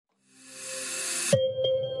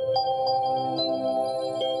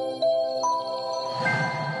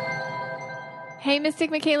Hey,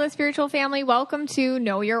 Mystic Michaela spiritual family. Welcome to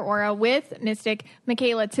Know Your Aura with Mystic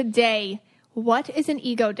Michaela. Today, what is an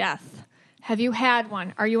ego death? Have you had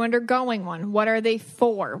one? Are you undergoing one? What are they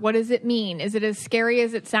for? What does it mean? Is it as scary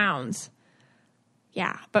as it sounds?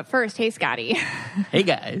 Yeah, but first, hey, Scotty. Hey,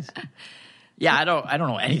 guys. Yeah, I don't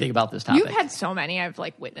know anything about this topic. You've had so many. I've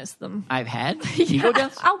witnessed them. I've had ego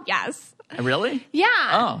deaths? Oh, yes. Really? Yeah.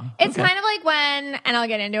 Oh, It's okay. kind of like when, and I'll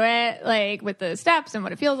get into it, like with the steps and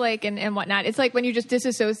what it feels like and whatnot. It's like when you just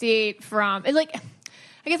disassociate from, it's like,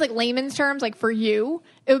 I guess like layman's terms, like for you,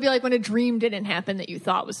 it would be like when a dream didn't happen that you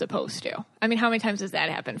thought was supposed to. I mean, how many times has that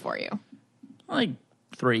happened for you? Like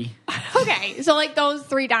 3. Okay. So like those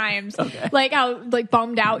 3 times, Okay. like how like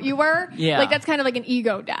bummed out you were. Yeah. Like that's kind of like an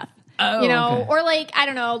ego death. Oh, you know, okay. or like, I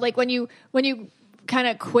don't know, like when you kind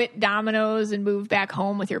of quit Domino's and moved back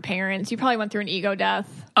home with your parents, you probably went through an ego death.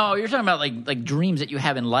 Oh, you're talking about like dreams that you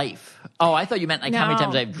have in life. Oh, I thought you meant like how many No.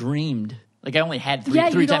 times I've dreamed. Like I only had three you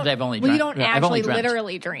times don't- I've only well, dreamt. you don't Yeah, I've only actually dreamt.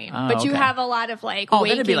 literally dream, Oh, but you okay. have a lot of like Oh, waking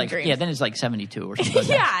then it'd be like dreams. yeah, then it's like 72 or something. Like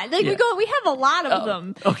that. Yeah, like we have a lot of Oh,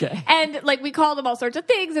 them. okay. And like we call them all sorts of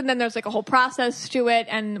things, and then there's like a whole process to it,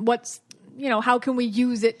 and how can we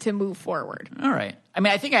use it to move forward? All right. I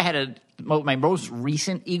mean, I think I had my most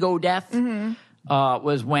recent ego death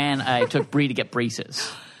was when I took Bree to get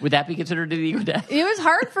braces. Would that be considered an ego death? It was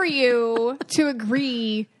hard for you to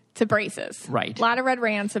agree to braces. Right. A lot of red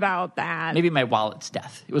rants about that. Maybe my wallet's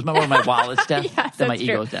death. It was more my wallet's death Yes, than my that's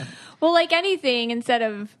true. ego's death. Well, like anything, instead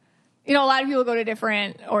of, a lot of people go to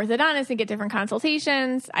different orthodontists and get different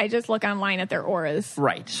consultations. I just look online at their auras.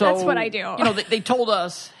 Right. So That's what I do. They told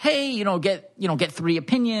us, hey, get 3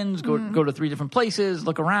 opinions, go to 3 different places,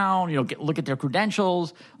 look around, look at their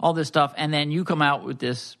credentials, all this stuff, and then you come out with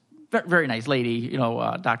this very, very nice lady,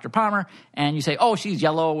 Dr. Palmer, and you say, oh, she's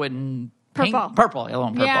yellow and pink? Purple. Yellow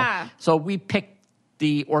and purple. Yeah. So we picked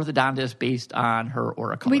the orthodontist based on her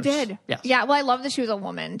aura colors. We did. Yes. Yeah, well, I love that she was a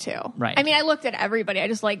woman, too. Right. I mean, I looked at everybody. I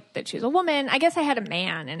just liked that she was a woman. I guess I had a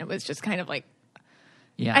man, and it was just kind of like,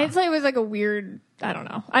 Yeah. I'd say it was like a weird, I don't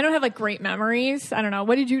know. I don't have like great memories. I don't know.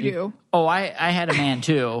 What did you do? Oh, I had a man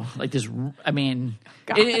too. Like this. I mean,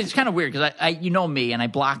 God. it's kind of weird because I you know me and I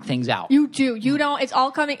block things out. You do. You don't. It's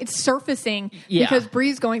all coming. It's surfacing Yeah. because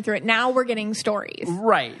Bree's going through it. Now we're getting stories.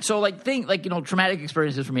 Right. So traumatic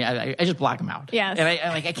experiences for me, I just block them out. Yes. And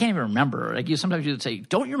I can't even remember. Like sometimes you would say,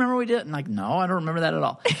 "Don't you remember what we did?" And like, no, I don't remember that at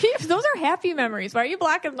all. Those are happy memories. Why are you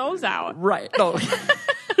blocking those out? Right. No.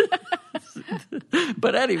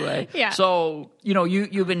 But anyway. Yeah. So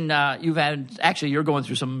you've had actually you're going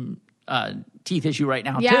through some teeth issue right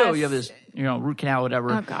now Yes. too. You have this root canal,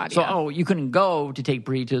 whatever. Oh, God, So yeah. you couldn't go to take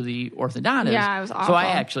Bree to the orthodontist. Yeah, it was So awful. I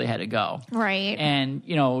actually had to go. Right. And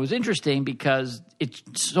it was interesting because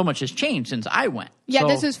so much has changed since I went. Yeah, So-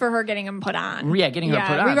 this is for her getting them put on. Yeah, getting her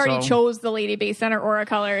put on, We've already so- chose the lady based on her aura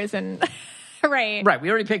colors and right. Right, we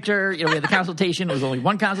already picked her. We had the consultation. It was only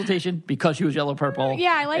one consultation because she was yellow purple.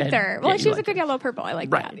 Yeah, I liked And- her. Well, yeah, she you was a liked good her. yellow purple. I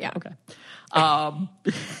like Right. that. Yeah. Okay.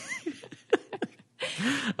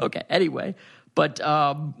 Okay. Anyway, but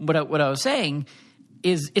what I was saying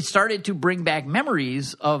is it started to bring back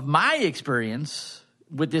memories of my experience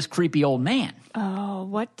with this creepy old man. Oh,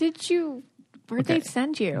 what did you? Where'd Okay. they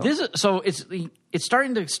send you? It's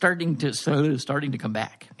starting to come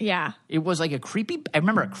back. Yeah. It was like I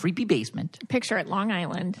remember a creepy basement. Picture it, Long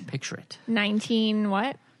Island, Picture it.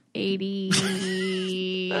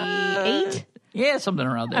 88. Yeah, something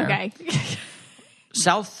around there. Okay.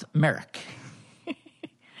 South Merrick.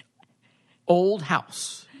 Old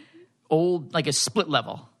house. Old, like a split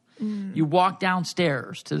level. You walk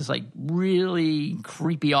downstairs to this like really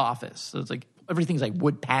creepy office. So it's like everything's like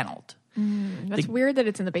wood paneled. That's weird that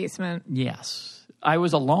it's in the basement. Yes. I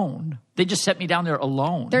was alone. They just set me down there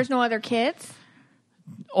alone. There's no other kids,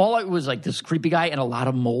 All it was like this creepy guy and a lot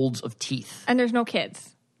of molds of teeth. and there's no kids.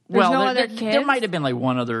 There's no other kids. There might have been like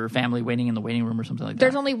one other family waiting in the waiting room or something like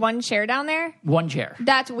There's that. only one chair down there. One chair.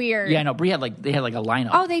 That's weird. Yeah, I know. Bree had they had like a lineup.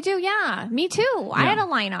 Oh, they do. Yeah, me too. I had a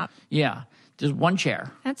lineup. Yeah. There's one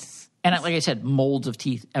chair. That's And like I said, molds of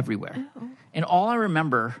teeth everywhere. And all I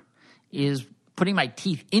remember is putting my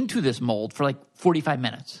teeth into this mold for like 45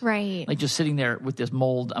 minutes. right. Like just sitting there with this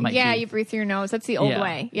mold on my yeah, teeth. you breathe through your nose. That's the old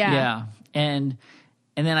way. Yeah. Yeah. And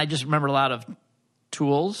then I just remember a lot of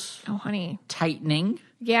tools, Oh, honey. tightening.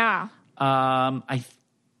 Yeah. I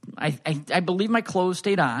believe my clothes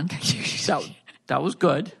stayed on. That was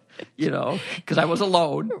good, because I was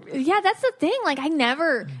alone. Yeah, that's the thing. Like, I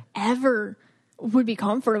never, ever would be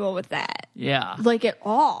comfortable with that. Yeah. Like, at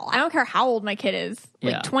all. I don't care how old my kid is.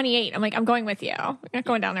 Like, Yeah. 28. I'm like, I'm going with you. I'm not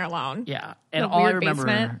going down there alone. Yeah. And The all I weird remember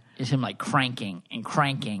basement. is him like cranking and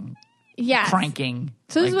cranking Yes. cranking.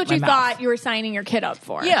 So this is what my you mouth. thought you were signing your kid up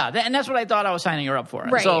for. Yeah, and that's what I thought I was signing her up for.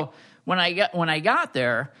 Right. So when I got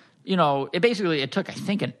there, it took, I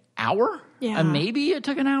think, an hour. Yeah. Maybe it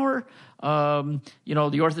took an hour. The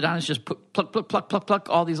orthodontist just pluck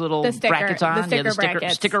all these little brackets on.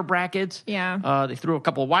 Sticker brackets. Yeah. They threw a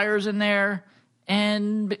couple of wires in there,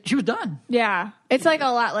 and she was done. Yeah. It's like a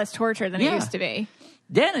lot less torture than it used to be.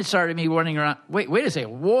 Then it started me running around. Wait a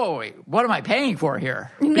second. Whoa, what am I paying for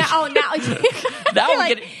here? Now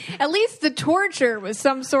Like, at least the torture was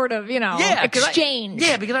some sort of, exchange.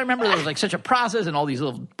 Because I remember there was like such a process and all these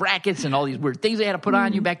little brackets and all these weird things they had to put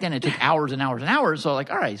on you back then. It took hours and hours and hours. So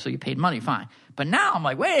like, all right, so you paid money, fine. But now I'm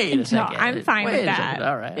like, wait a second. No, I'm fine with that.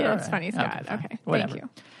 All right. Yeah, it's funny, Scott. Okay, whatever. Thank you.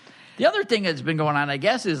 The other thing that's been going on, I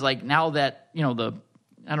guess, is like now that,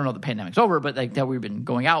 I don't know, the pandemic's over, but like that we've been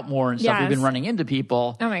going out more and stuff. Yes. We've been running into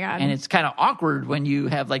people. Oh my God. And it's kind of awkward when you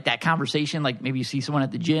have like that conversation, like maybe you see someone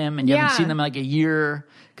at the gym and you haven't seen them in like a year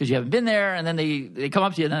because you haven't been there, and then they come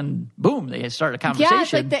up to you and then boom, they start a conversation. Yeah,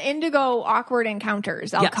 it's like the Indigo awkward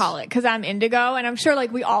encounters, I'll call it, because I'm Indigo, and I'm sure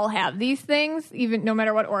like we all have these things, even no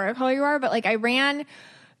matter what aura color you are. But like I ran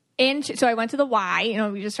so I went to the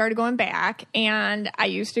Y, we just started going back, and I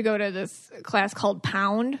used to go to this class called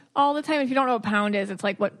Pound all the time. If you don't know what Pound is, it's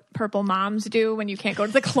like what purple moms do when you can't go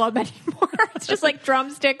to the club anymore. It's just like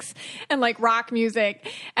drumsticks and like rock music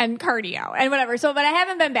and cardio and whatever. So, but I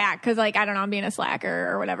haven't been back because like, I don't know, I'm being a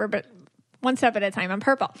slacker or whatever, but one step at a time, I'm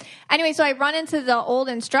purple. Anyway, so I run into the old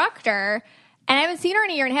instructor, and I haven't seen her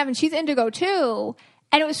in a year and a half, and she's Indigo too.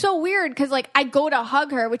 And it was so weird because like I go to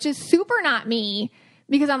hug her, which is super not me.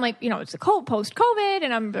 Because I'm like, it's a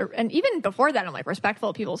post-COVID, and even before that, I'm like respectful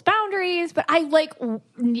of people's boundaries. But I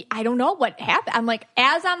don't know what happened. I'm like,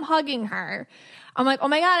 as I'm hugging her, I'm like, oh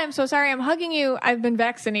my God, I'm so sorry, I'm hugging you. I've been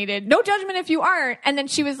vaccinated. No judgment if you aren't. And then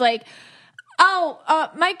she was like,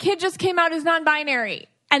 my kid just came out as non-binary.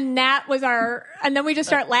 And that was and then we just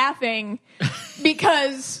start laughing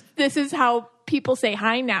because this is how people say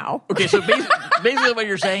hi now. Okay, so basically what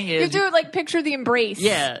you're saying is... You do it like picture the embrace.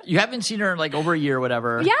 Yeah, you haven't seen her in like over a year or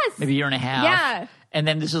whatever. Yes. Maybe a year and a half. Yeah. And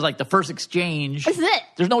then this is like the first exchange. This is it.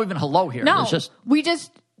 There's no even hello here. No. We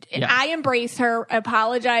just... I embrace her,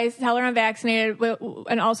 apologize, tell her I'm vaccinated,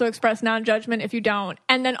 and also express non-judgment if you don't.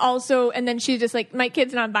 And then she's just like, my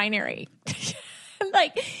kid's non-binary.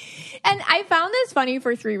 And I found this funny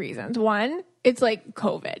for 3 reasons. One, it's like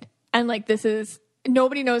COVID. And like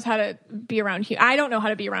nobody knows how to be around I don't know how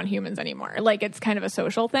to be around humans anymore. Like it's kind of a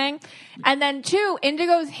social thing. And then 2,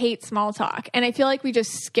 Indigos hate small talk. And I feel like we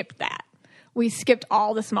just skipped that. We skipped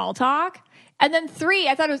all the small talk. And then 3,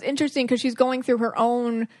 I thought it was interesting because she's going through her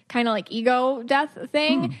own kind of like ego death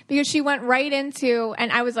thing because she went right into,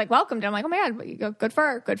 and I was like, welcomed. I'm like, oh my God, good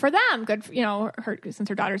for them. Good for, her, since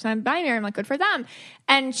her daughter's non-binary, I'm like, good for them.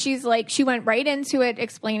 And she's like, she went right into it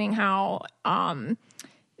explaining how,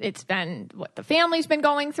 it's been what the family's been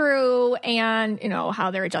going through and, how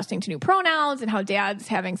they're adjusting to new pronouns and how dad's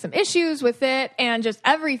having some issues with it and just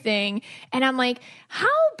everything. And I'm like, how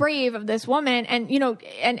brave of this woman and,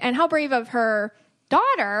 and how brave of her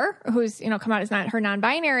daughter who's, come out as not her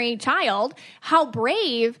non-binary child, how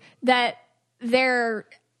brave that they're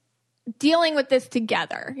dealing with this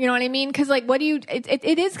together. You know what I mean? Because like,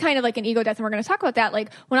 it is kind of like an ego death, and we're going to talk about that.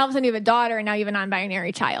 Like when all of a sudden you have a daughter and now you have a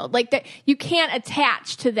non-binary child, like that you can't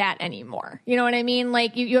attach to that anymore. You know what I mean?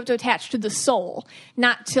 Like you have to attach to the soul,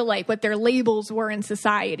 not to like what their labels were in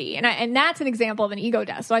society. And that's an example of an ego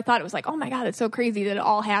death. So I thought it was like, oh my God, it's so crazy that it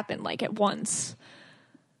all happened like at once.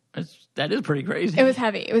 That is pretty crazy. It was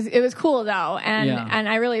heavy. It was cool though. And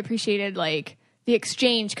I really appreciated like the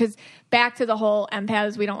exchange, because back to the whole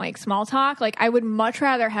empaths, we don't like small talk. Like I would much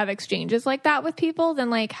rather have exchanges like that with people than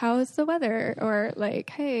like, how's the weather? Or like,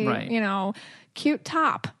 hey, right. Cute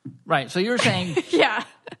top. Right. So you're saying, yeah.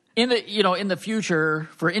 In the future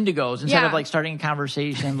for Indigos, instead of like starting a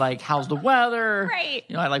conversation like, how's the weather? Right.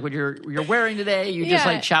 I like what you're wearing today. You just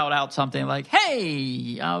like shout out something like,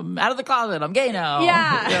 hey, I'm out of the closet. I'm gay now.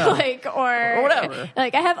 Yeah. Like, or whatever.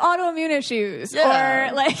 Like I have autoimmune issues. Yeah.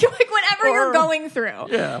 Or like whatever you're going through.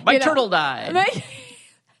 Yeah. My turtle died.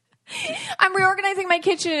 I'm reorganizing my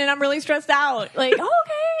kitchen and I'm really stressed out. Like,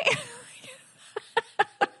 okay.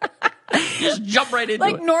 Just jump right into it.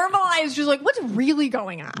 Like normalize just like what's really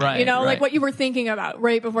going on. Right, like what you were thinking about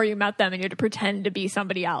right before you met them and you had to pretend to be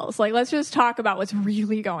somebody else. Like let's just talk about what's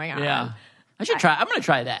really going on. Yeah. I should try. I'm going to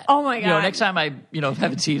try that. Oh my God. Next time I,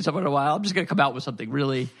 haven't seen someone in a while, I'm just going to come out with something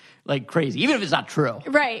really like crazy, even if it's not true.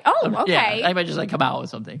 Right. Oh, okay. Yeah, I might just like come out with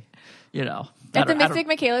something, At the Mystic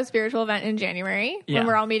Michaela spiritual event in January when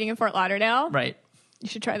we're all meeting in Fort Lauderdale. Right. You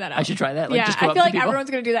should try that out. I should try that. Like, yeah, just go I up feel to like people. everyone's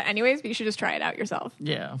going to do that anyways, but you should just try it out yourself.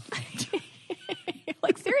 Yeah.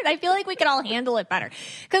 Like, seriously, I feel like we could all handle it better.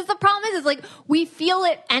 Because the problem is like, we feel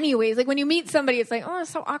it anyways. Like, when you meet somebody, it's like, oh, it's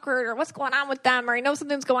so awkward, or what's going on with them, or I know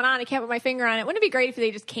something's going on, I can't put my finger on it. Wouldn't it be great if they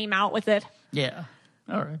just came out with it? Yeah.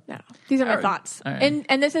 All right. No. These are my right. thoughts. All right.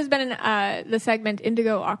 And this has been the segment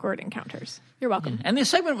Indigo Awkward Encounters. You're welcome. And this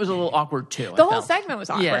segment was a little awkward, too. The whole segment was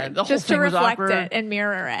awkward. Yeah, the whole just to thing was reflect awkward. it and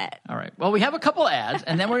mirror it. All right. Well, we have a couple ads,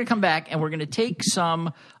 and then we're going to come back, and we're going to take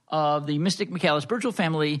some of the Mystic Michaela Spiritual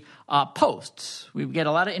Family posts. We get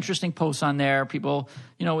a lot of interesting posts on there, people,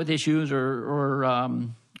 with issues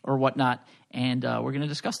or whatnot, and we're going to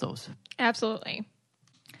discuss those. Absolutely.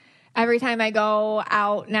 Every time I go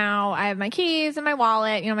out now, I have my keys and my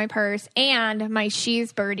wallet, my purse, and my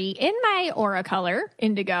She's Birdie in my aura color,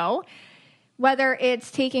 Indigo. Whether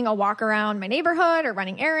it's taking a walk around my neighborhood or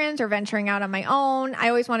running errands or venturing out on my own, I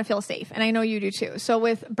always want to feel safe, and I know you do too. So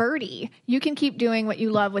with Birdie, you can keep doing what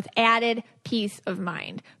you love with added peace of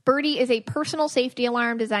mind. Birdie is a personal safety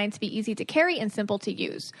alarm designed to be easy to carry and simple to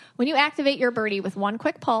use. When you activate your Birdie with one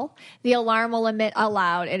quick pull, the alarm will emit a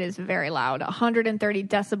loud, it is very loud, 130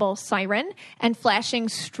 decibel siren and flashing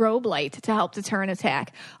strobe light to help deter an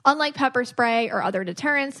attack. Unlike pepper spray or other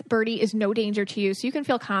deterrents, Birdie is no danger to you, so you can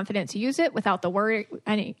feel confident to use it without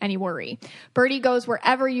any worry. Birdie goes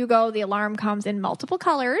wherever you go. The alarm comes in multiple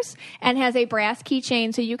colors and has a brass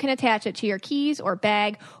keychain so you can attach it to your keys or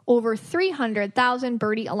bag. Over 300,000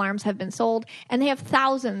 Birdie alarms have been sold, and they have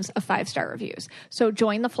thousands of 5-star reviews. So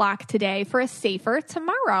join the flock today for a safer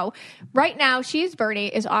tomorrow. Right now, She's Birdie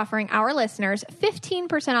is offering our listeners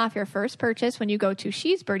 15% off your first purchase when you go to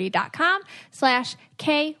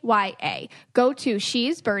shesbirdie.com/KYA. Go to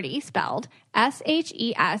She's Birdie, spelled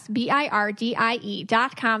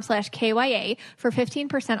SHESBIRDIE.com/KYA for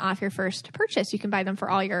 15% off your first purchase. You can buy them for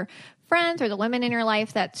all your friends or the women in your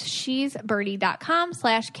life. That's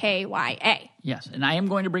shesbirdie.com/KYA. Yes, and I am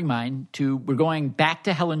going to bring mine we're going back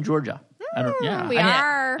to Helen, Georgia. We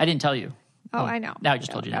are. I didn't tell you. Oh, I know. Now I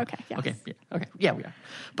just told you. Okay. Yes. Okay. Yeah. Okay. Yeah, we are.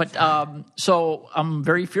 But so I'm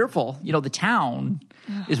very fearful. The town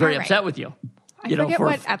is very upset with you. I forget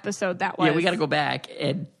what episode that was. Yeah, we got to go back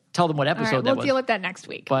and tell them what episode that was. We'll deal with that next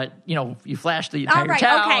week. But, you flashed the entire all right,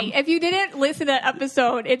 town. Okay. If you didn't listen to that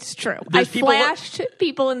episode, it's true. There's I flashed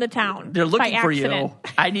people in the town. They're looking for accident.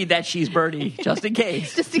 you. I need that She's Birdie just in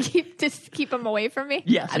case. just to keep them away from me?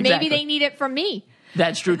 Yes, exactly. Maybe they need it from me.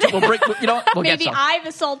 That's true, too. We'll get Maybe some. I've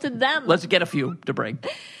assaulted them. Let's get a few to bring.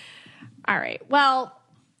 All right. Well,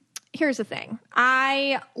 here's the thing.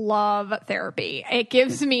 I love therapy. It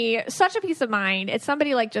gives me such a peace of mind. It's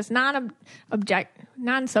somebody like just non-objective.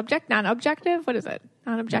 What is it?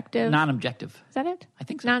 Non-objective? Non-objective. Is that it? I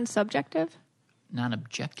think so. Non-subjective?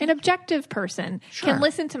 Non-objective? An objective person can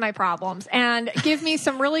listen to my problems and give me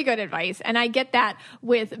some really good advice, and I get that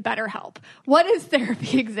with BetterHelp. What is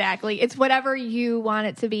therapy exactly? It's whatever you want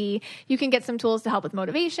it to be. You can get some tools to help with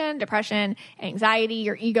motivation, depression, anxiety,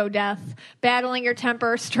 your ego death, battling your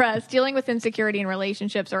temper, stress, dealing with insecurity in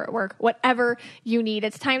relationships or at work, whatever you need.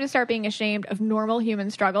 It's time to start being ashamed of normal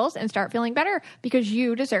human struggles and start feeling better because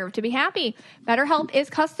you deserve to be happy. BetterHelp is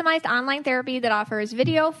customized online therapy that offers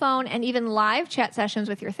video, phone, and even live chat sessions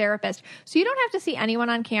with your therapist. So you don't have to see anyone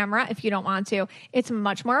on camera if you don't want to. It's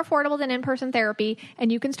much more affordable than in-person therapy,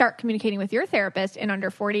 and you can start communicating with your therapist in under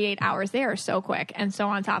 48 hours. They are so quick and so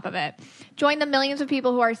on top of it. Join the millions of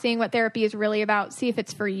people who are seeing what therapy is really about. See if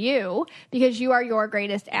it's for you, because you are your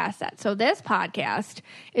greatest asset. So this podcast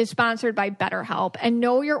is sponsored by BetterHelp, and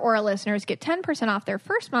Know Your Aura listeners get 10% off their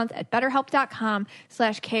first month at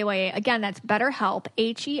BetterHelp.com/KYA. Again, that's BetterHelp,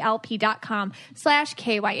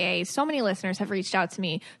 HELP.com/KYA. So many listeners have reached out to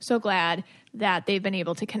me. So glad that they've been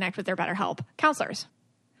able to connect with their BetterHelp counselors.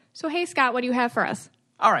 So, hey, Scott, what do you have for us?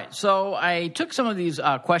 All right. So I took some of these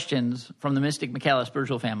questions from the Mystic Michaela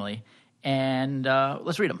Spiritual Family, and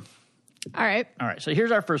let's read them. All right. All right. So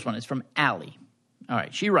here's our first one. It's from Allie. All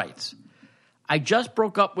right. She writes, I just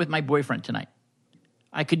broke up with my boyfriend tonight.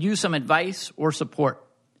 I could use some advice or support.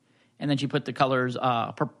 And then she put the colors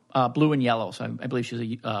blue and yellow. So I believe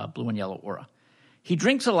she's a blue and yellow aura. He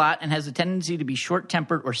drinks a lot and has a tendency to be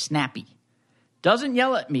short-tempered or snappy. Doesn't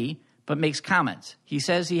yell at me, but makes comments. He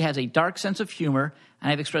says he has a dark sense of humor,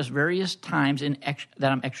 and I've expressed various times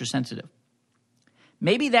that I'm extra sensitive.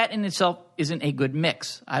 Maybe that in itself isn't a good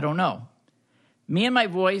mix. I don't know. Me and my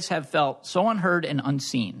voice have felt so unheard and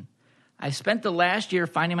unseen. I spent the last year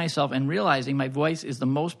finding myself and realizing my voice is the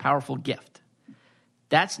most powerful gift.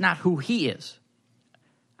 That's not who he is.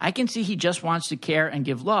 I can see he just wants to care and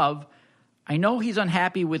give love. I know he's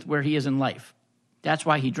unhappy with where he is in life. That's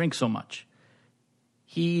why he drinks so much.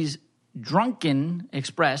 He's drunken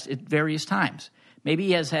expressed at various times. Maybe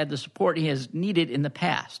he has had the support he has needed in the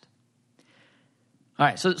past. All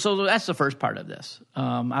right, so that's the first part of this.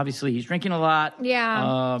 Obviously, he's drinking a lot.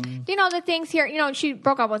 Yeah. The things here, she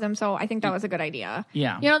broke up with him, so I think that was a good idea.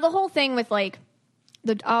 Yeah. The whole thing with, like,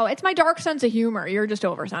 it's my dark sense of humor. You're just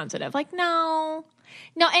oversensitive. Like, no.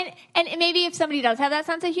 No, and maybe if somebody does have that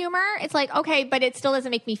sense of humor, it's like, okay, but it still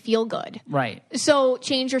doesn't make me feel good. Right. So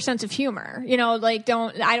change your sense of humor. Like,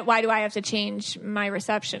 why do I have to change my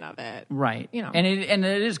reception of it? Right. And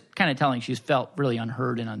it is kind of telling she's felt really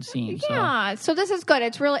unheard and unseen. Yeah. So this is good.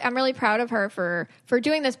 I'm really proud of her for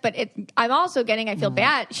doing this, but I'm also I feel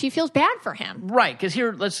bad. She feels bad for him. Right. Because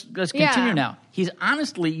here, let's continue now. He's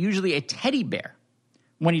honestly usually a teddy bear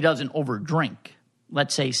when he doesn't overdrink.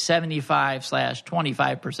 Let's say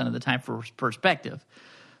 75/25% of the time for perspective.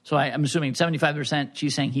 So I'm assuming 75%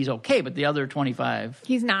 she's saying he's okay, but the other 25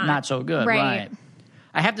 he's not so good. Right.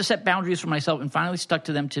 I have to set boundaries for myself and finally stuck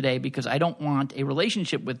to them today because I don't want a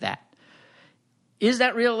relationship with that. Is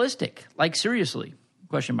that realistic? Like, seriously? ?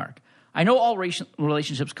 I know all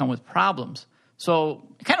relationships come with problems. So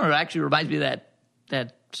it kind of actually reminds me of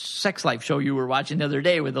that Sex Life show you were watching the other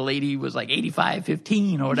day where the lady was like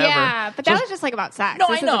 85-15 or whatever. Yeah, but that was just like about sex. No,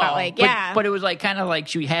 this I know. Is about, like, but it was like kind of like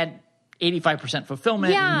she had 85%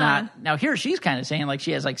 fulfillment. Yeah. Now here she's kind of saying like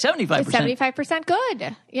she has like 75%. 75%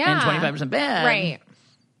 good. Yeah. And 25% bad. Right.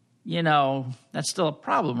 That's still a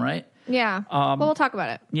problem, right? Yeah. Well, we'll talk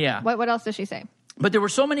about it. Yeah. What else does she say? But there were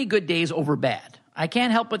so many good days over bad. I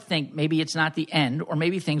can't help but think maybe it's not the end or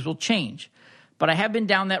maybe things will change. But I have been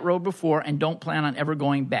down that road before and don't plan on ever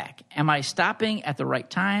going back. Am I stopping at the right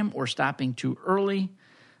time or stopping too early?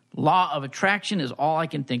 Law of attraction is all I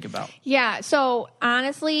can think about. Yeah. So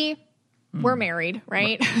honestly, we're married,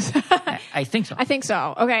 right? I think so. I think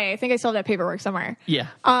so. Okay. I think I still have that paperwork somewhere. Yeah.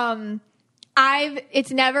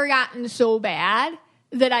 It's never gotten so bad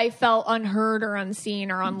that I felt unheard or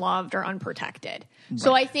unseen or unloved or unprotected. Right.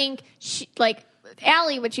 So I think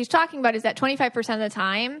Allie, what she's talking about is that 25% of the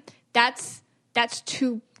time, that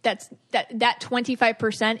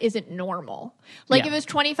 25% isn't normal. Like if it's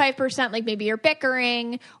 25%, like maybe you're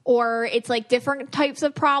bickering or it's like different types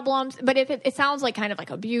of problems. But if it sounds like kind of like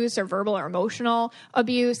abuse or verbal or emotional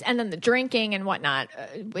abuse, and then the drinking and whatnot,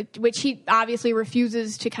 which he obviously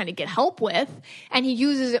refuses to kind of get help with, and he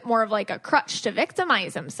uses it more of like a crutch to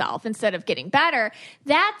victimize himself instead of getting better.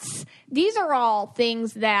 These are all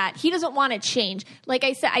things that he doesn't want to change. Like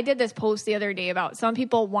I said, I did this post the other day about some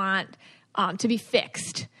people want to be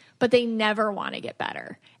fixed, but they never want to get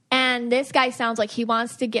better. And this guy sounds like he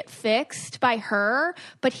wants to get fixed by her,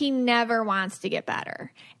 but he never wants to get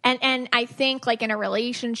better. And I think like in a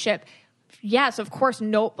relationship, yes, of course,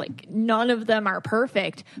 none of them are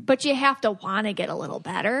perfect, but you have to want to get a little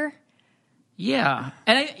better. Yeah.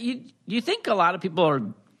 And you think a lot of people are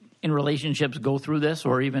in relationships go through this,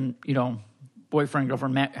 or even, boyfriend,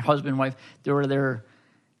 girlfriend, husband, wife, they're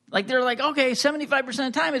like, okay, 75% of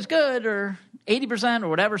the time it's good, or 80% or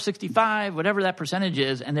whatever, 65, whatever that percentage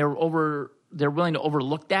is, and they're willing to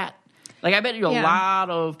overlook that. Like, I bet a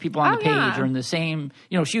lot of people on the page are in the same,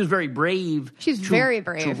 she was very brave. She's very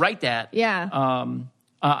brave to write that. Yeah.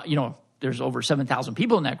 There's over 7,000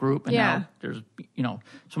 people in that group, and now there's,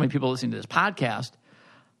 so many people listening to this podcast.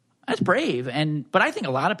 That's brave, but I think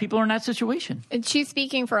a lot of people are in that situation. And she's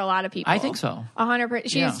speaking for a lot of people. I think so.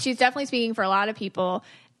 100%. She's definitely speaking for a lot of people,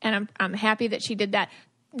 and I'm happy that she did that.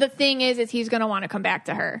 The thing is he's going to want to come back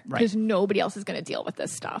to her because nobody else is going to deal with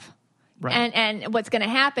this stuff. Right. And what's going to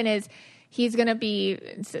happen is he's going to be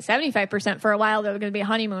 75% for a while. There's going to be a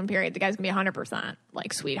honeymoon period. The guy's going to be 100%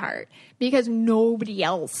 like sweetheart because nobody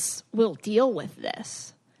else will deal with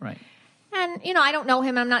this. Right. And, I don't know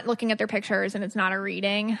him. I'm not looking at their pictures, and it's not a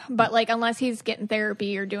reading. But, unless he's getting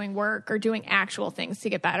therapy or doing work or doing actual things to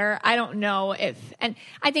get better, I don't know if – and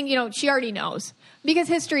I think, she already knows because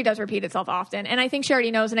history does repeat itself often. And I think she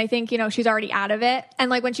already knows, and I think, she's already out of it. And,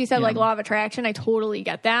 when she said, law of attraction, I totally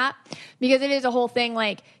get that because it is a whole thing.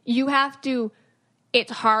 You have to –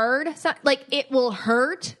 it's hard. So, it will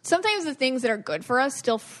hurt. Sometimes the things that are good for us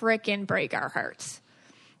still frickin' break our hearts.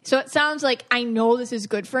 So it sounds like I know this is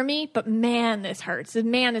good for me, but man, this hurts.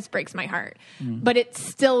 Man, this breaks my heart. But it's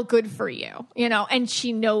still good for you, and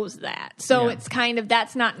she knows that. So it's kind of,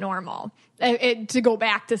 that's not normal to go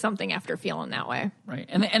back to something after feeling that way. Right.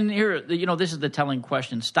 And here, this is the telling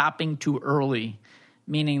question, stopping too early,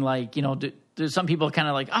 meaning do some people kind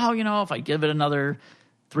of if I give it another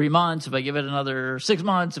 3 months, if I give it another 6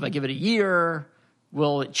 months, if I give it a year,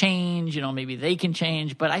 will it change? Maybe they can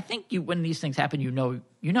change. But I think when these things happen, you have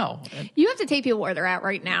to take people where they're at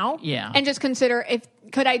right now. Yeah. And just consider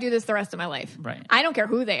could I do this the rest of my life? Right. I don't care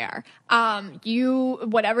who they are.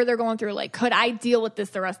 Whatever they're going through, like, could I deal with this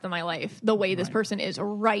the rest of my life the way this person is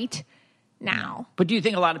right now? But do you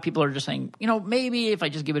think a lot of people are just saying, maybe if I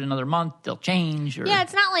just give it another month, they'll change? Or Yeah,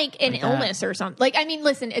 it's not like an illness or something. Like, I mean,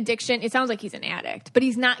 listen, addiction, it sounds like he's an addict, but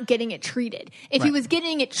he's not getting it treated. If he was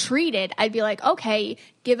getting it treated, I'd be like, okay,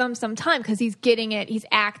 give him some time because he's getting it. He's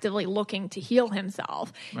actively looking to heal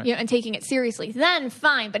himself, and taking it seriously. Then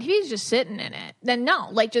fine. But if he's just sitting in it, then no.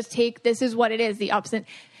 Like, just this is what it is, the ups and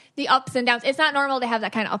downs. It's not normal to have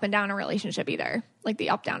that kind of up and down in a relationship either. Like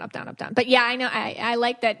the up, down, up, down, up, down. But yeah, I know. I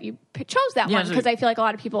like that you chose that one because I feel like a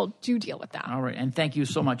lot of people do deal with that. All right. And thank you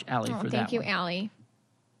so much, Allie, for that. Thank you, Allie.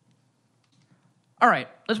 All right.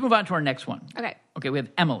 Let's move on to our next one. Okay. We have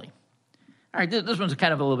Emily. All right. This one's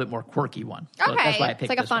kind of a little bit more quirky one. So Okay. That's why I picked it's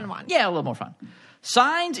like a fun one. Yeah, a little more fun.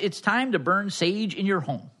 Signs it's time to burn sage in your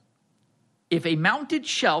home. If a mounted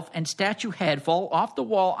shelf and statue head fall off the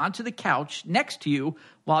wall onto the couch next to you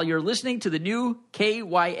while you're listening to the new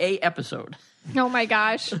KYA episode. Oh my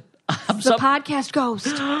gosh. The podcast ghost.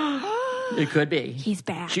 It could be. He's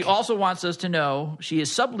back. She also wants us to know she is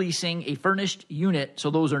subleasing a furnished unit, so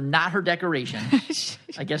those are not her decorations.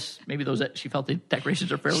 I guess maybe she felt the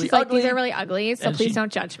decorations are fairly She's ugly. like, these are really ugly, so please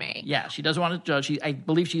don't judge me. Yeah, she doesn't want to judge. I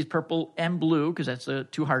believe she's purple and blue because that's the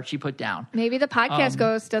two hearts she put down. Maybe the podcast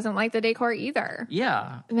ghost doesn't like the decor either.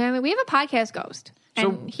 Yeah. I mean, we have a podcast ghost.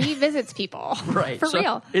 And he visits people. Right. For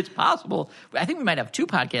real. It's possible. I think we might have two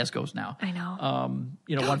podcast ghosts now. I know. One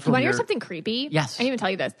for you want to hear something creepy? Yes. I didn't even tell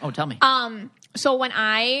you this. Oh, tell me. So when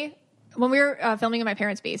we were filming in my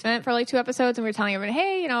parents' basement for like 2 episodes, and we were telling everyone,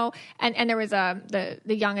 hey, and there was the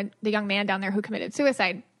young man down there who committed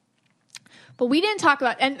suicide. But we didn't talk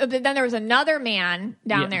about, and then there was another man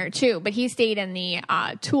down there too, but he stayed in the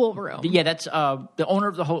tool room. Yeah, that's the owner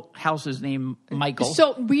of the whole house is named Michael.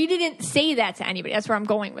 So we didn't say that to anybody. That's where I'm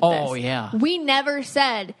going with this. Oh, yeah. We never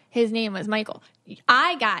said his name was Michael.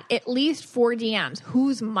 I got at least 4 DMs.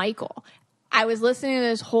 Who's Michael? I was listening to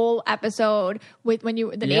this whole episode the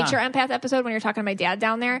nature empath episode when you're talking to my dad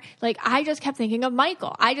down there. Like, I just kept thinking of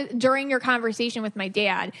Michael. During your conversation with my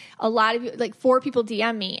dad, a lot of you, like 4 people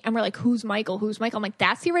DM me and we're like, who's Michael? Who's Michael? I'm like,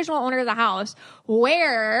 that's the original owner of the house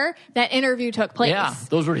where that interview took place. Yeah,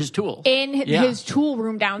 those were his tools. In his tool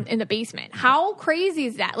room down in the basement. How crazy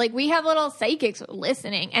is that? Like, we have little psychics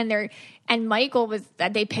listening and Michael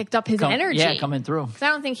they picked up his energy. Yeah, coming through. Because I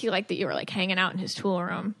don't think he liked that you were like hanging out in his tool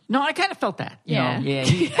room. No, I kind of felt that. You know?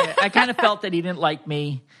 I kind of felt that he didn't like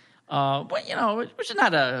me. Which is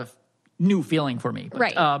not a new feeling for me. But,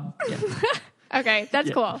 right. Okay,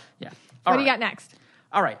 that's cool. Yeah. What do you got next?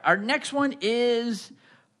 All right. Our next one is...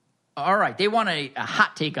 All right. They want a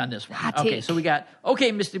hot take on this one. Okay, so we got...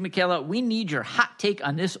 Okay, Mr. Michaela, we need your hot take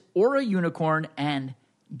on this Aura Unicorn and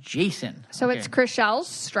Jason. So it's Chriselle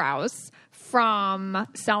Strauss from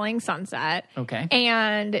Selling Sunset. Okay.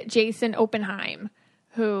 And Jason Oppenheim,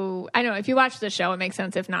 who, I don't know, if you watch the show, it makes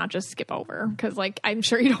sense. If not, just skip over. Because, like, I'm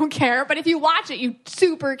sure you don't care. But if you watch it, you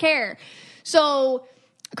super care. So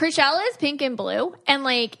Chriselle is pink and blue.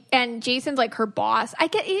 And Jason's, like, her boss. I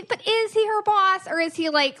get it, but is he her boss? Or is he,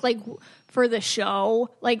 like for the show,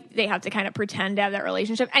 like, they have to kind of pretend to have that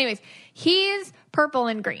relationship? Anyways, he's purple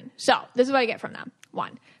and green. So this is what I get from them.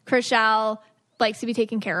 1, Chriselle likes to be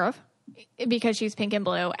taken care of because she's pink and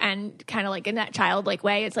blue, and kind of like in that childlike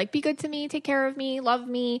way, it's like, be good to me, take care of me, love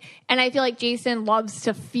me. And I feel like Jason loves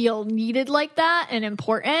to feel needed like that and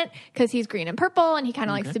important because he's green and purple, and he kind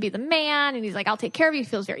of likes to be the man, and he's like, I'll take care of you. He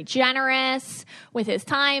feels very generous with his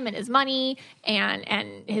time and his money and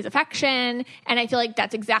his affection. And I feel like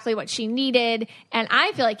that's exactly what she needed. And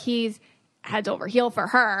I feel like he's heads over heel for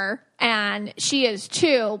her, and she is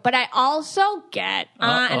too. But I also get,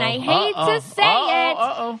 and I hate to say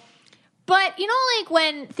it, but like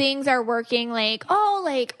when things are working,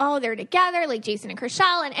 they're together, like Jason and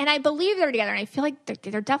Chriselle, and I believe they're together, and I feel like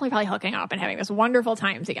they're definitely probably hooking up and having this wonderful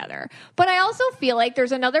time together. But I also feel like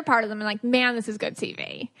there's another part of them, and like, man, this is good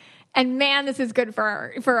TV. And man, this is good for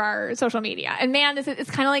our social media. And man, it's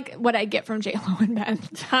kind of like what I get from J-Lo and Ben.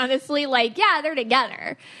 Honestly, like, yeah, they're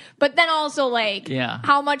together. But then also, like,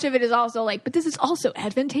 how much of it is also like, but this is also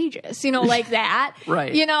advantageous, like that.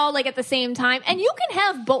 Right. Like at the same time. And you can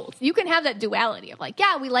have both. You can have that duality of like,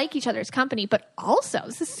 yeah, we like each other's company, but also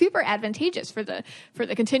this is super advantageous for the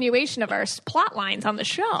continuation of our plot lines on the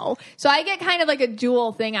show. So I get kind of like a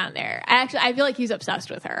dual thing on there. I feel like he's obsessed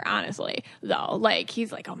with her, honestly, though. Like,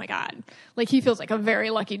 he's like, oh my God. Like, he feels like a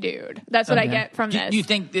very lucky dude. That's what I get from this. Do you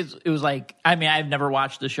think it was like, I mean, I've never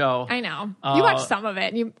watched the show. I know. You watched some of it.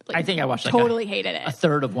 And you, I think I watched totally hated it. A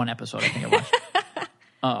third of one episode, I think I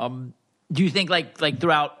watched. Do you think like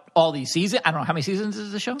throughout all these seasons? I don't know how many seasons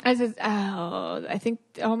is the show. I think.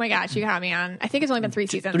 Oh my gosh, you got me on. I think it's only been 3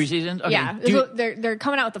 seasons. 3 seasons. Okay. Yeah, they're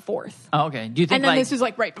coming out with the 4th. Oh, okay. Do you think? And then this is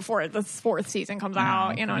like right before the 4th season comes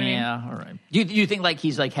out. You know what I mean? Yeah. All right. Do you think like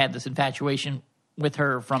he's like had this infatuation with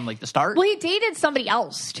her from like the start? Well, he dated somebody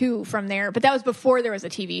else too from there, but that was before there was a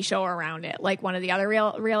TV show around it, like one of the other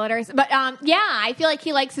realtors. But yeah, I feel like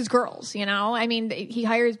he likes his girls. You know, I mean, he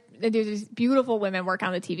hires these beautiful women work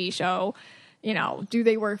on the TV show. You know, do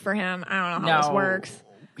they work for him? I don't know how this works.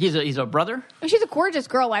 He's a brother? She's a gorgeous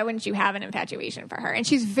girl. Why wouldn't you have an infatuation for her? And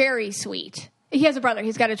she's very sweet. He has a brother.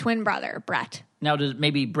 He's got a twin brother, Brett. Now, does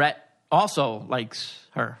maybe Brett also likes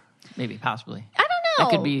her? Maybe, possibly. I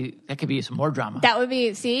don't know. That could be some more drama. That would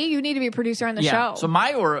be, you need to be a producer on the show. So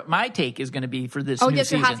my take is going to be for this new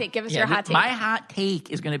season. Your hot take. Give us your hot take. My hot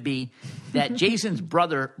take is going to be that Jason's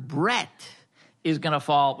brother, Brett, is going to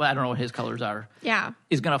fall, I don't know what his colors are. Yeah.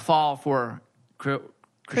 Is going to fall for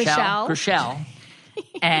Chriselle.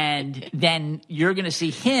 And then you're going to see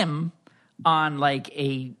him on like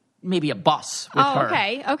maybe a bus with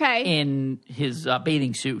her. Okay. In his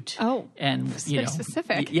bathing suit. Oh, and very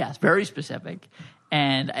specific. Yes, very specific.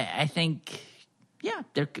 And I think,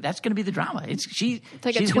 that's going to be the drama. It's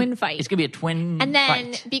like a twin fight. It's going to be a twin fight. And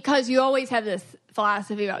then because you always have this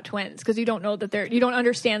philosophy about twins, because you don't know that you don't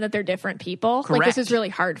understand that they're different people. Correct. Like this is really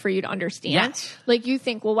hard for you to understand. Yes. Like you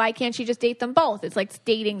think, well, why can't she just date them both? It's like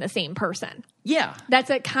dating the same person. Yeah. That's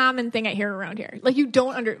a common thing I hear around here. Like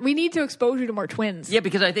we need to expose you to more twins. Yeah,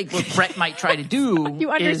 because I think what Brett might try to do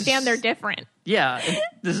you understand they're different. Yeah. And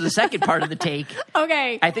this is the second part of the take.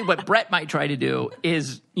 Okay. I think what Brett might try to do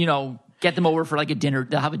is, get them over for like a dinner.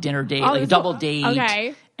 They'll have a dinner date, like a double date.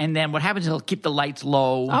 Okay. And then what happens is he'll keep the lights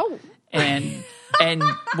low. Oh. And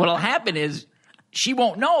what'll happen is she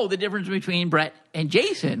won't know the difference between Brett and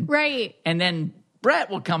Jason. Right. And then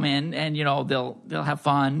Brett will come in and, they'll have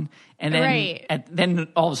fun. And then, then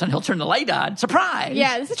all of a sudden he'll turn the light on. Surprise.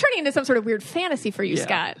 Yeah, this is turning into some sort of weird fantasy for you,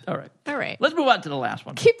 Scott. All right. All right. Let's move on to the last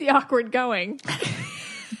one. Keep the awkward going.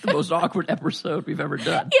 The most awkward episode we've ever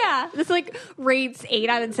done. Yeah. This rates 8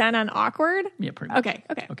 out of 10 on awkward. Yeah, pretty much. Okay.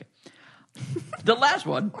 The last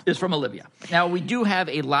one is from Olivia. Now, we do have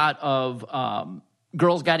a lot of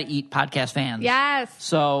Girls Gotta Eat podcast fans. Yes.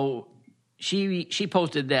 So she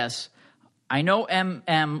posted this. I know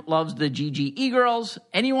MM loves the GGE girls.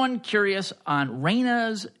 Anyone curious on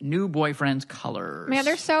Raina's new boyfriend's colors? Man,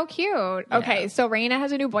 they're so cute. Yeah. Okay, so Raina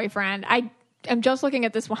has a new boyfriend. I'm just looking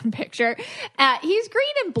at this one picture. He's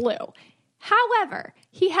green and blue. However,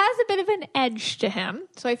 he has a bit of an edge to him.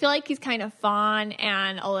 So I feel like he's kind of fun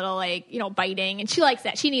and a little biting. And she likes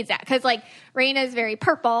that. She needs that. Because Raina is very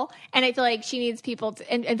purple. And I feel like she needs people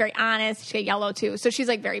and very honest. She's got yellow too. So she's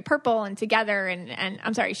very purple and together. And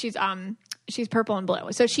I'm sorry, she's purple and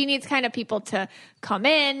blue. So she needs kind of people to come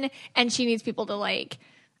in and she needs people to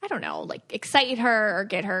I don't know, excite her or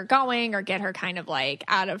get her going or get her kind of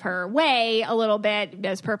out of her way a little bit,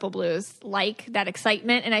 because purple blues like that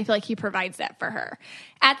excitement. And I feel like he provides that for her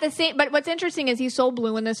but what's interesting is he's so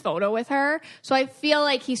blue in this photo with her. So I feel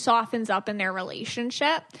like he softens up in their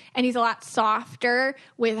relationship and he's a lot softer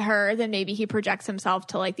with her than maybe he projects himself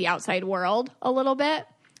to the outside world a little bit.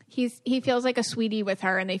 He feels like a sweetie with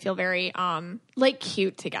her and they feel very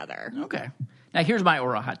cute together. Okay. Now here's my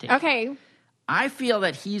aura hot take. Okay. I feel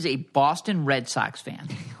that he's a Boston Red Sox fan.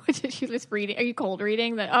 What did you just reading? Are you cold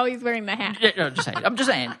reading that? Oh, he's wearing the hat. No, I'm just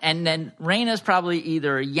saying. And then Raina's probably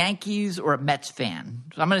either a Yankees or a Mets fan.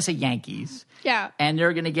 So I'm going to say Yankees. Yeah. And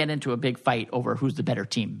they're going to get into a big fight over who's the better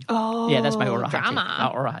team. Oh, yeah, that's my aura drama. hot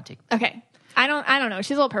take. Aura hot take. Okay. I don't know.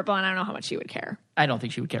 She's a little purple, and I don't know how much she would care. I don't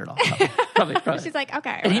think she would care at all. Probably. She's like, okay.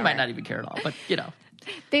 And whatever. he might not even care at all, but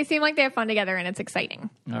They seem like they have fun together, and it's exciting.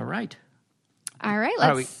 All right. All right.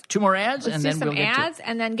 Let's 2 more ads, and then we'll get ads,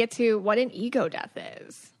 and then get to what an ego death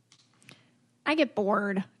is. I get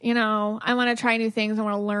bored. I want to try new things. I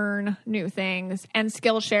want to learn new things. And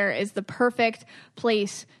Skillshare is the perfect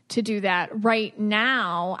place to do that. Right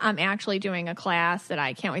now, I'm actually doing a class that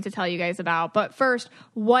I can't wait to tell you guys about. But first,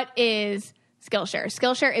 what is Skillshare?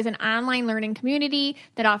 Skillshare is an online learning community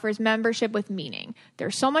that offers membership with meaning.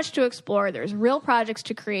 There's so much to explore. There's real projects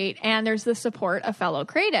to create, and there's the support of fellow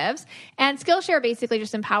creatives. And Skillshare basically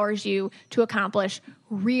just empowers you to accomplish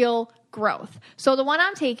real growth. So the one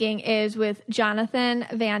I'm taking is with Jonathan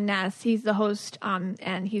Van Ness. He's the host,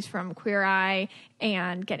 and he's from Queer Eye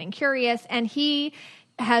and Getting Curious. And he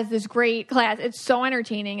has this great class. It's so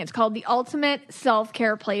entertaining. It's called The Ultimate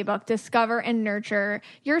Self-Care Playbook, Discover and Nurture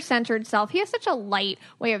Your Centered Self. He has such a light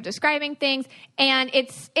way of describing things, and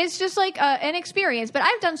it's just like an experience. But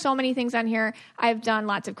I've done so many things on here. I've done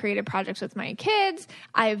lots of creative projects with my kids.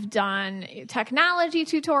 I've done technology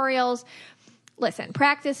tutorials. Listen,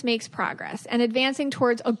 practice makes progress, and advancing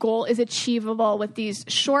towards a goal is achievable with these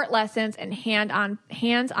short lessons and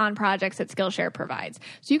hands-on projects that Skillshare provides.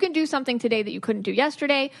 So you can do something today that you couldn't do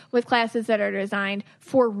yesterday with classes that are designed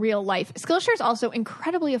for real life. Skillshare is also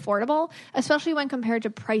incredibly affordable, especially when compared to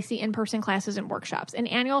pricey in-person classes and workshops. An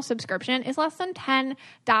annual subscription is less than $10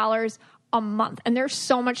 a month, and there's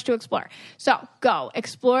so much to explore. So go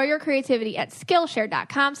explore your creativity at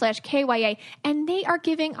Skillshare.com/KYA, and they are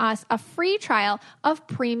giving us a free trial of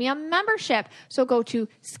premium membership. So go to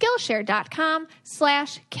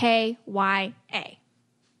Skillshare.com/KYA.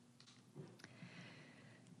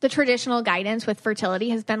 The traditional guidance with fertility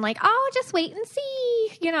has been like, oh, just wait and see,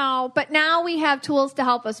 but now we have tools to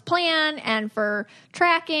help us plan and for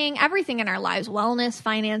tracking everything in our lives, wellness,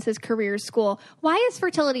 finances, careers, school. Why is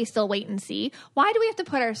fertility still wait and see? Why do we have to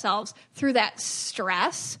put ourselves through that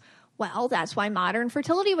stress? Well, that's why modern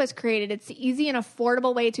fertility was created. It's the easy and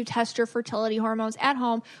affordable way to test your fertility hormones at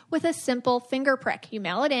home with a simple finger prick. You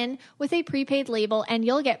mail it in with a prepaid label, and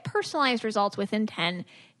you'll get personalized results within 10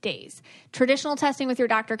 days. Traditional testing with your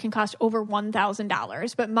doctor can cost over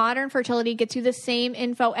 $1,000, but modern fertility gets you the same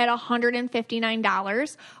info at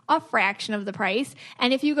 $159, a fraction of the price.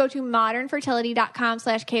 And if you go to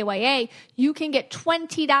modernfertility.com/KYA, you can get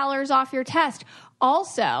 $20 off your test.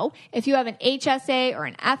 Also, if you have an HSA or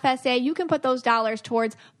an FSA, you can put those dollars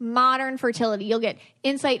towards modern fertility. You'll get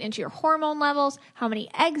insight into your hormone levels, how many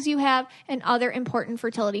eggs you have, and other important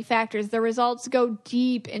fertility factors. The results go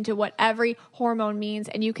deep into what every hormone means,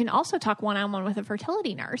 and you can also talk one-on-one with a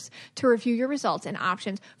fertility nurse to review your results and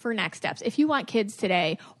options for next steps. If you want kids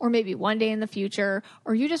today, or maybe one day in the future,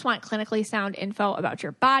 or you just want clinically sound info about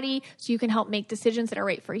your body so you can help make decisions that are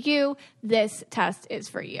right for you, this test is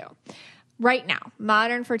for you. Right now,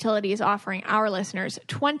 Modern Fertility is offering our listeners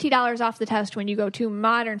 $20 off the test when you go to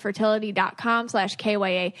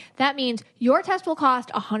modernfertility.com/KYA. That means your test will cost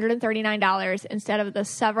 $139 instead of the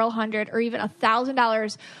several hundred or even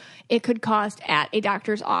 $1,000 it could cost at a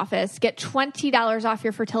doctor's office. Get $20 off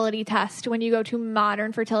your fertility test when you go to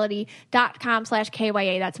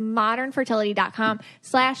modernfertility.com/KYA. That's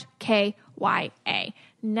modernfertility.com/KYA.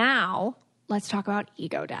 Now, let's talk about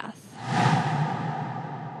ego death.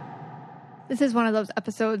 This is one of those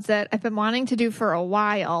episodes that I've been wanting to do for a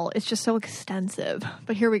while. It's just so extensive,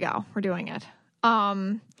 but here we go. We're doing it.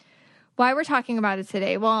 Why we're talking about it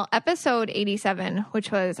today? Well, episode 87,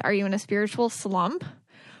 which was, Are You in a Spiritual Slump?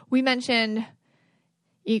 We mentioned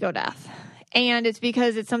ego death. And it's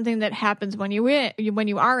because it's something that happens when you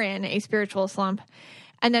are in a spiritual slump.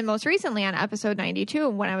 And then most recently on episode 92,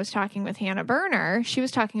 when I was talking with Hannah Berner, she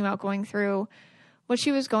was talking about going through what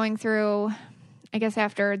she was going through, I guess,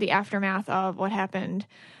 after the aftermath of what happened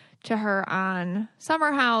to her on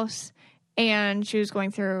Summer House. And she was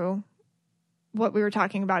going through what we were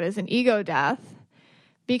talking about as an ego death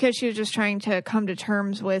because she was just trying to come to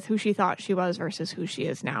terms with who she thought she was versus who she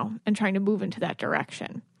is now and trying to move into that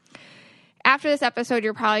direction. After this episode,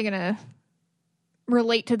 you're probably going to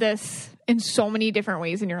relate to this in so many different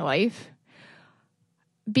ways in your life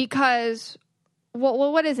because,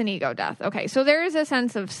 well, what is an ego death? Okay, so there is a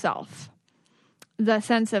sense of self. The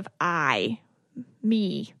sense of I,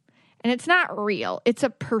 me, and it's not real. It's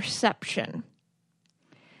a perception.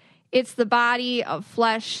 It's the body of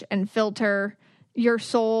flesh and filter your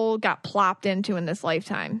soul got plopped into in this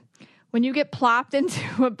lifetime. When you get plopped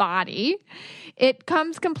into a body, it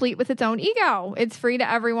comes complete with its own ego. It's free to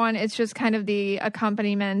everyone. It's just kind of the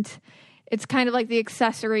accompaniment. It's kind of like the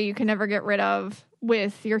accessory you can never get rid of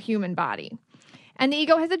with your human body. And the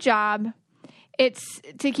ego has a job. It's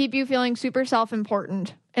to keep you feeling super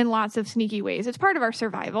self-important in lots of sneaky ways. It's part of our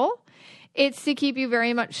survival. It's to keep you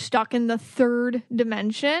very much stuck in the third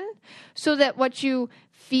dimension so that what you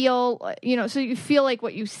feel, so you feel like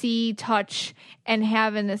what you see, touch, and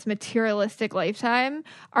have in this materialistic lifetime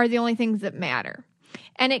are the only things that matter.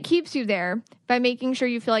 And it keeps you there by making sure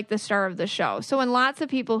you feel like the star of the show. So when lots of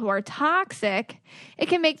people who are toxic, it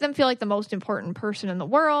can make them feel like the most important person in the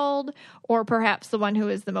world, or perhaps the one who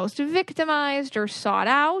is the most victimized or sought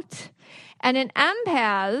out. And in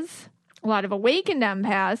empaths, a lot of awakened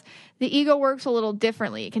empaths, the ego works a little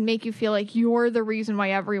differently. It can make you feel like you're the reason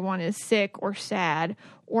why everyone is sick or sad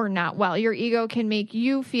or not well. Your ego can make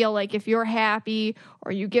you feel like if you're happy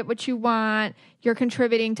or you get what you want, you're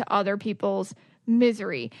contributing to other people's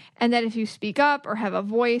misery. And that if you speak up or have a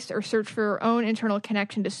voice or search for your own internal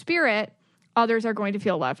connection to spirit, others are going to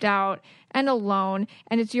feel left out and alone.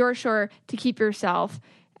 And it's your chore to keep yourself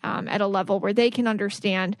at a level where they can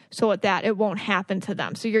understand so that it won't happen to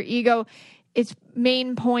them. So your ego, its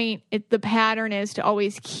main point, the pattern is to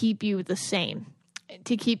always keep you the same,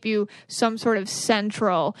 to keep you some sort of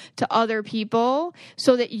central to other people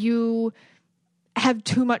so that you have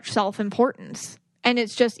too much self-importance. And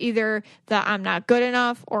it's just either that I'm not good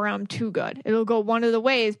enough or I'm too good. It'll go one of the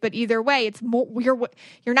ways, but either way, it's more,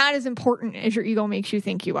 you're not as important as your ego makes you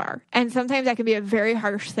think you are. And sometimes that can be a very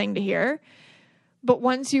harsh thing to hear. But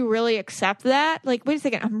once you really accept that, like, wait a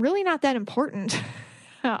second, I'm really not that important.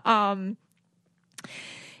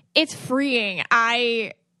 It's freeing.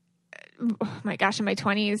 Oh my gosh, in my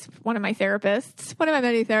 20s, one of my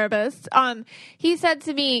many therapists, he said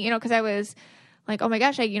to me, because I was like, oh my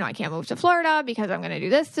gosh, I can't move to Florida because I'm going to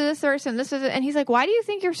do this to this person. This is it. And he's like, why do you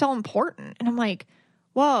think you're so important? And I'm like,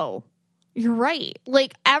 whoa, you're right.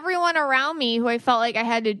 Like, everyone around me who I felt like I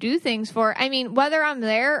had to do things for, I mean, whether I'm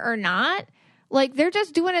there or not, like, they're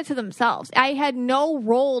just doing it to themselves. I had no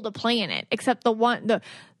role to play in it except the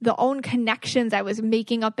own connections I was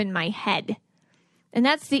making up in my head. And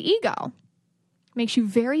that's the ego. Makes you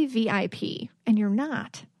very VIP, and you're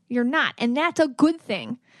not. You're not. And that's a good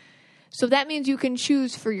thing. So that means you can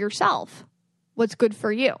choose for yourself what's good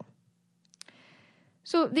for you.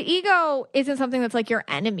 So the ego isn't something that's like your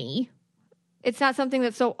enemy. It's not something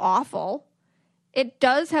that's so awful. It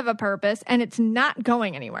does have a purpose, and it's not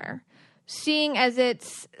going anywhere. Seeing as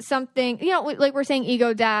it's something, like we're saying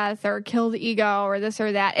ego death or kill the ego or this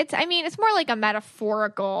or that. It's more like a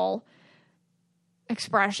metaphorical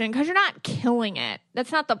expression because you're not killing it.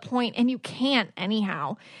 That's not the point, and you can't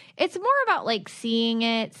anyhow. It's more about like seeing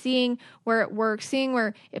it, seeing where it works, seeing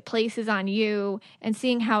where it places on you, and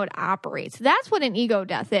seeing how it operates. That's what an ego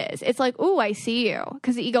death is. It's like, ooh, I see you,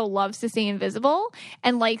 because the ego loves to stay invisible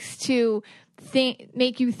and likes to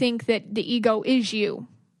make you think that the ego is you.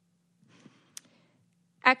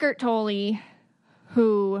 Eckhart Tolle,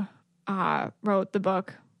 who wrote the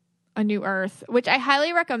book A New Earth, which I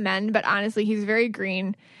highly recommend, but honestly, he's very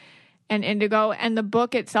green and indigo, and the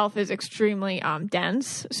book itself is extremely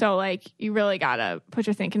dense, so like you really gotta put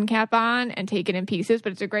your thinking cap on and take it in pieces,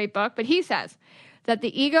 but it's a great book. But he says that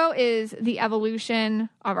the ego is the evolution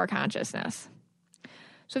of our consciousness.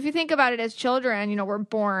 So if you think about it, as children, we're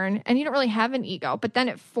born and you don't really have an ego, but then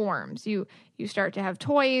it forms. You start to have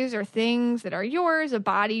toys or things that are yours, a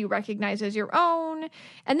body you recognize as your own,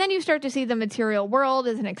 and then you start to see the material world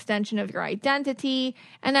as an extension of your identity,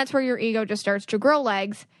 and that's where your ego just starts to grow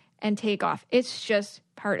legs and take off. It's just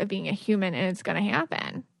part of being a human, and it's going to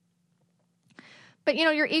happen. But,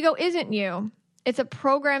 your ego isn't you. It's a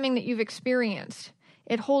programming that you've experienced.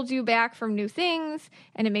 It holds you back from new things,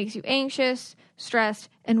 and it makes you anxious, stressed,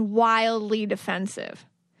 and wildly defensive.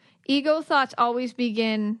 Ego thoughts always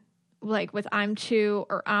begin like with I'm too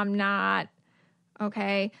or I'm not,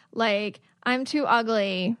 okay? Like, I'm too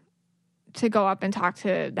ugly to go up and talk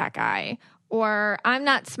to that guy, or I'm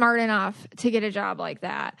not smart enough to get a job like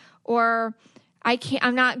that, or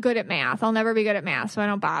I'm not good at math. I'll never be good at math, so I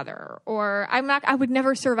don't bother. Or I would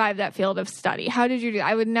never survive that field of study. How did you do that?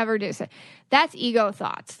 I would never do so. That's ego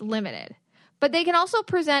thoughts, limited. But they can also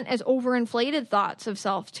present as overinflated thoughts of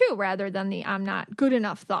self too, rather than the I'm not good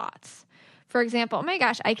enough thoughts. For example, oh my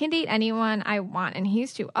gosh, I can date anyone I want and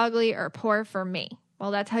he's too ugly or poor for me.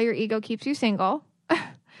 Well, that's how your ego keeps you single.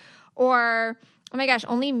 Or, oh my gosh,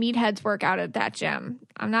 only meatheads work out at that gym.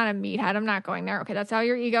 I'm not a meathead. I'm not going there. Okay, that's how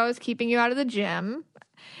your ego is keeping you out of the gym.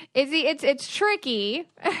 It's tricky.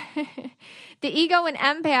 The ego in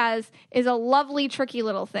empaths is a lovely, tricky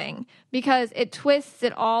little thing because it twists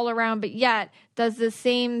it all around, but yet does the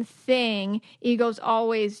same thing egos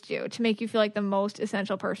always do to make you feel like the most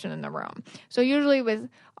essential person in the room. So usually with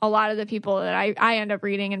a lot of the people that I end up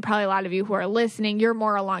reading, and probably a lot of you who are listening, you're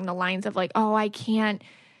more along the lines of like, oh, I can't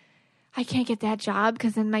get that job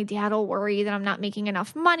because then my dad will worry that I'm not making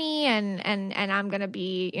enough money and I'm going to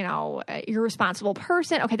be, a irresponsible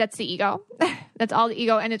person. Okay, that's the ego. That's all the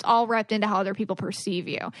ego, and it's all wrapped into how other people perceive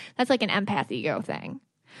you. That's like an empath ego thing.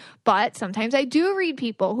 But sometimes I do read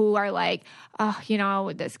people who are like,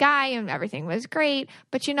 with this guy and everything was great,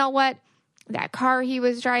 but you know what? That car he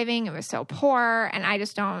was driving, it was so poor, and I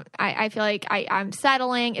just don't, I feel like I'm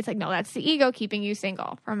settling. It's like, no, that's the ego keeping you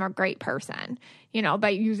single from a great person, by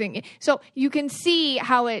using it. So you can see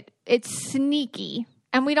how it's sneaky,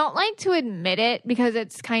 and we don't like to admit it because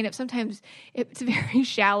it's kind of, sometimes it's very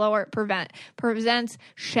shallow, or it presents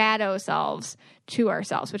shadow selves to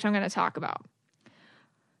ourselves, which I'm going to talk about.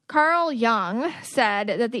 Carl Jung said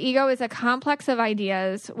that the ego is a complex of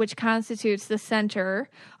ideas which constitutes the center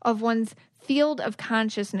of one's field of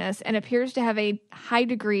consciousness and appears to have a high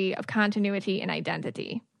degree of continuity and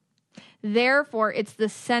identity. Therefore, it's the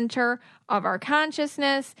center of our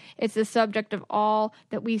consciousness. It's the subject of all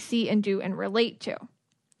that we see and do and relate to.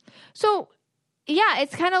 So, yeah,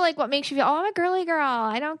 it's kind of like what makes you feel, oh, I'm a girly girl.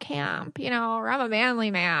 I don't camp, or I'm a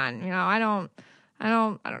manly man. I don't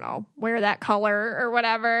know, wear that color or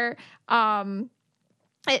whatever.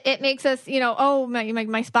 It makes us, oh, my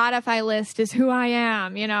Spotify list is who I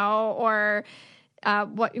am, or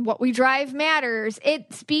what we drive matters.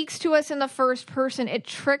 It speaks to us in the first person. It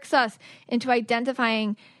tricks us into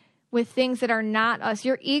identifying with things that are not us.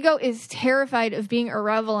 Your ego is terrified of being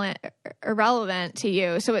irrelevant to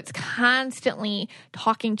you. So it's constantly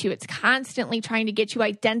talking to you. It's constantly trying to get you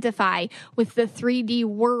identify with the 3D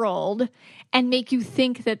world and make you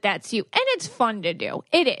think that that's you. And it's fun to do.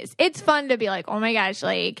 It is. It's fun to be like, oh my gosh,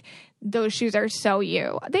 like those shoes are so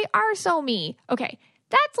you. They are so me. Okay.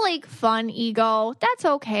 That's like fun ego. That's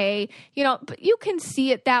okay. But you can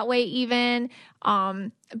see it that way even.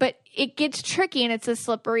 But it gets tricky and it's a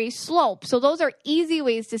slippery slope. So those are easy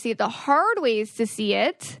ways to see it. The hard ways to see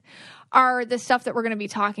it are the stuff that we're going to be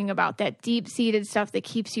talking about, that deep-seated stuff that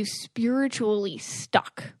keeps you spiritually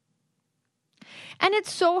stuck. And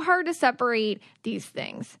it's so hard to separate these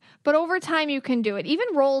things. But over time, you can do it. Even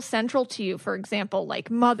roles central to you, for example, like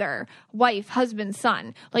mother, wife, husband,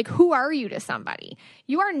 son. Like, who are you to somebody?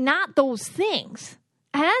 You are not those things.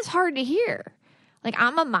 And that's hard to hear. Like,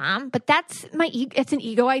 I'm a mom, but that's it's an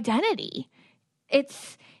ego identity.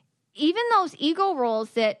 It's even those ego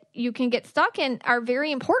roles that you can get stuck in are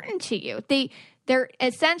very important to you. They're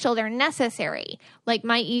essential. They're necessary. Like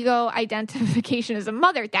my ego identification as a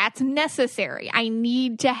mother, that's necessary. I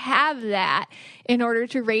need to have that in order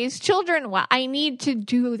to raise children well. I need to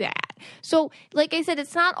do that. So like I said,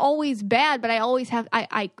 it's not always bad, but I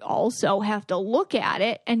also have to look at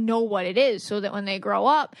it and know what it is so that when they grow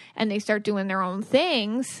up and they start doing their own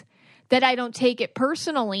things, that I don't take it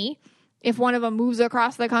personally. If one of them moves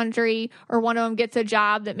across the country or one of them gets a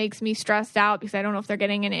job that makes me stressed out because I don't know if they're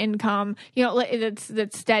getting an income,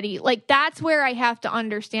 that's steady. Like that's where I have to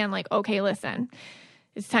understand, like, okay, listen,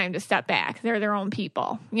 it's time to step back. They're their own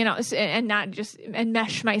people, and not just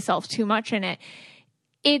enmesh myself too much in it.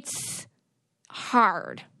 It's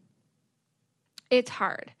hard. It's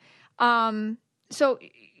hard. So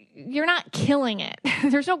you're not killing it.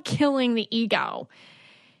 There's no killing the ego.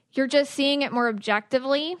 You're just seeing it more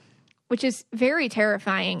objectively, which is very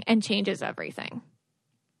terrifying and changes everything.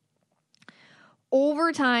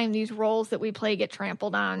 Over time, these roles that we play get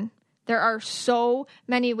trampled on. There are so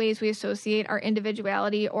many ways we associate our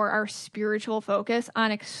individuality or our spiritual focus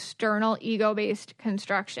on external ego-based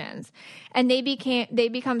constructions. And they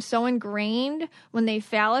become so ingrained when they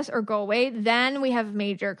fail us or go away, then we have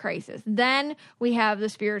major crisis. Then we have the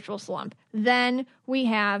spiritual slump. Then we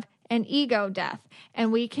have an ego death.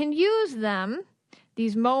 And we can use them,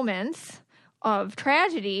 these moments of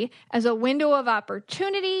tragedy, as a window of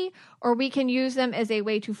opportunity, or we can use them as a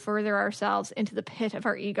way to further ourselves into the pit of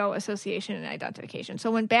our ego association and identification.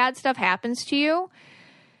 So when bad stuff happens to you,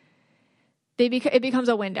 it becomes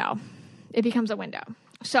a window. It becomes a window.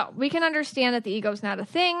 So we can understand that the ego is not a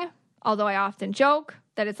thing, although I often joke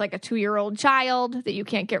that it's like a 2-year-old child that you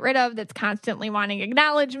can't get rid of, that's constantly wanting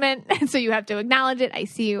acknowledgement. And so you have to acknowledge it. I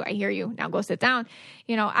see you. I hear you. Now go sit down.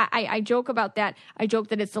 I joke about that. I joke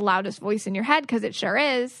that it's the loudest voice in your head because it sure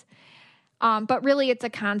is. But really it's a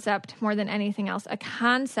concept more than anything else, a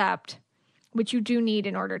concept which you do need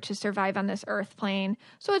in order to survive on this earth plane.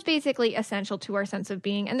 So it's basically essential to our sense of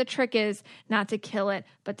being. And the trick is not to kill it,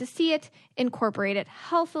 but to see it, incorporate it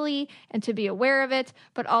healthily, and to be aware of it,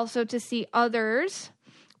 but also to see others,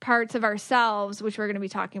 parts of ourselves, which we're going to be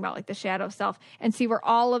talking about, like the shadow self, and see where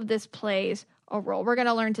all of this plays a role. We're going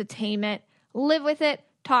to learn to tame it, live with it,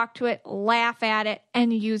 talk to it, laugh at it,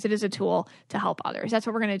 and use it as a tool to help others. That's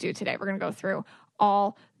what we're going to do today. We're going to go through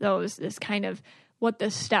all those, this kind of what the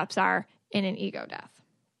steps are in an ego death.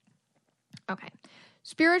 Okay.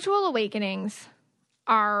 Spiritual awakenings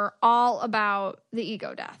are all about the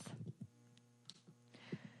ego death.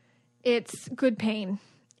 It's good pain.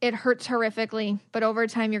 It hurts horrifically, but over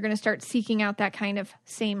time you're going to start seeking out that kind of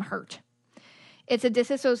same hurt. It's a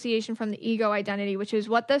disassociation from the ego identity, which is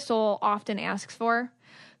what the soul often asks for.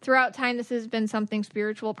 Throughout time, this has been something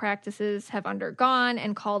spiritual practices have undergone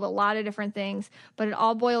and called a lot of different things, but it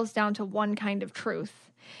all boils down to one kind of truth.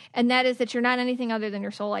 And that is that you're not anything other than your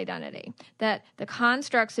soul identity, that the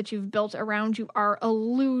constructs that you've built around you are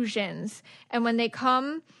illusions. And when they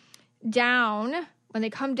come down, When they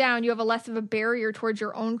come down, you have a less of a barrier towards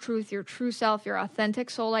your own truth, your true self, your authentic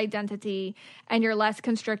soul identity, and you're less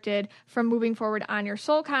constricted from moving forward on your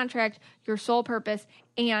soul contract, your soul purpose,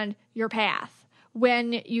 and your path.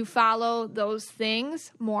 When you follow those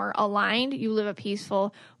things more aligned, you live a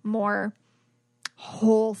peaceful, more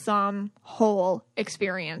wholesome, whole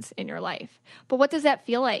experience in your life. But what does that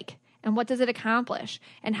feel like? And what does it accomplish?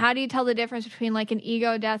 And how do you tell the difference between like an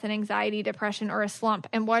ego death and anxiety, depression, or a slump?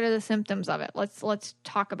 And what are the symptoms of it? Let's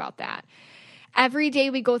talk about that. Every day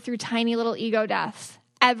we go through tiny little ego deaths.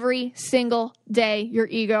 Every single day your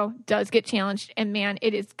ego does get challenged. And man,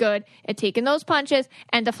 it is good at taking those punches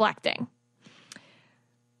and deflecting.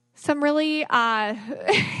 Some really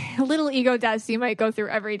little ego deaths you might go through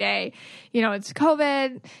every day. You know, it's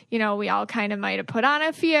COVID. You know, we all kind of might have put on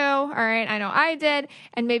a few. All right. I know I did.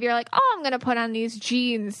 And maybe you're like, oh, I'm going to put on these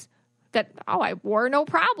jeans that, I wore no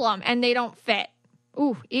problem. And they don't fit.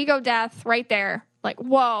 Ooh, ego death right there. Like,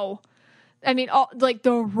 whoa. I mean, like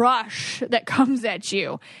the rush that comes at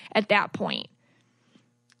you at that point.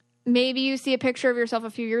 Maybe you see a picture of yourself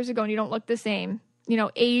a few years ago and you don't look the same. You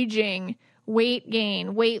know, aging, weight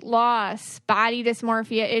gain, weight loss, body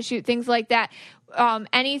dysmorphia issue, things like that.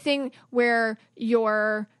 Anything where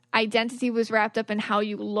your identity was wrapped up in how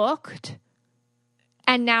you looked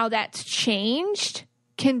and now that's changed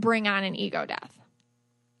can bring on an ego death.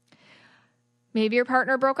 Maybe your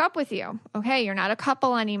partner broke up with you. Okay, you're not a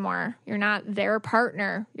couple anymore. You're not their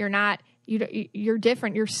partner. You're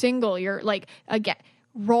different. You're single. You're like, again,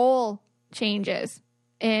 role changes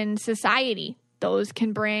in society. Those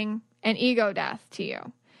can bring an ego death to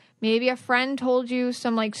you. Maybe a friend told you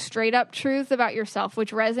some like straight up truth about yourself,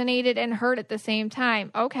 which resonated and hurt at the same time.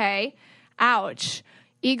 Okay, ouch,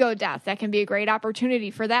 ego death. That can be a great opportunity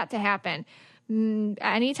for that to happen.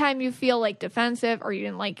 Anytime you feel like defensive or you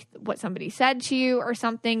didn't like what somebody said to you or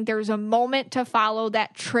something, there's a moment to follow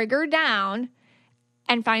that trigger down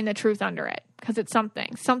and find the truth under it because it's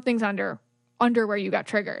something's under where you got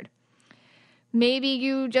triggered. Maybe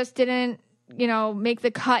you just didn't make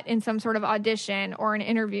the cut in some sort of audition or an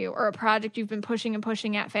interview or a project you've been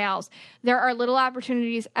pushing at fails. There are little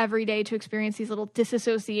opportunities every day to experience these little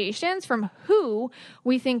disassociations from who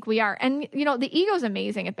we think we are. And, the ego is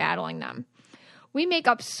amazing at battling them. We make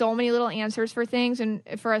up so many little answers for things and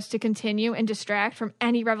for us to continue and distract from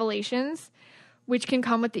any revelations, which can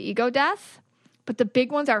come with the ego death. But the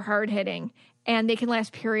big ones are hard hitting and they can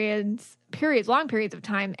last long periods of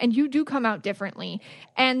time. And you do come out differently.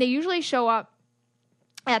 And they usually show up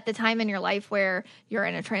at the time in your life where you're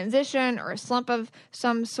in a transition or a slump of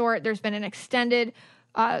some sort. There's been an extended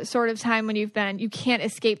sort of time when you can't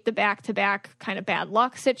escape the back-to-back kind of bad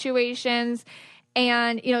luck situations.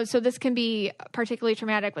 And, so this can be particularly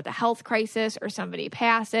traumatic with a health crisis or somebody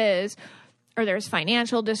passes or there's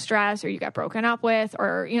financial distress or you got broken up with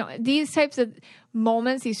or, these types of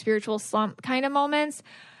moments, these spiritual slump kind of moments.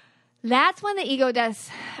 That's when the ego deaths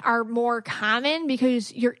are more common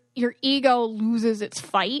because your ego loses its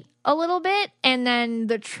fight a little bit and then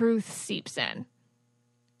the truth seeps in.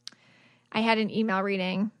 I had an email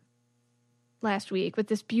reading last week with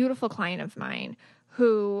this beautiful client of mine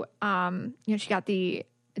who, she got the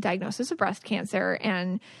diagnosis of breast cancer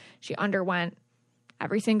and she underwent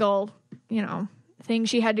every single, thing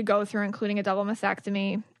she had to go through, including a double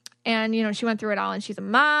mastectomy. And, she went through it all and she's a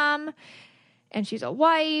mom and she's a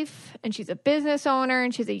wife and she's a business owner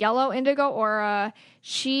and she's a yellow indigo aura.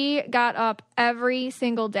 She got up every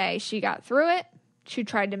single day. She got through it. She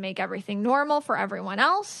tried to make everything normal for everyone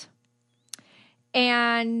else.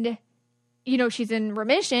 And, she's in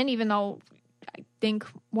remission, even though I think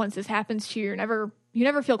once this happens to you, you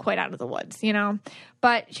never feel quite out of the woods,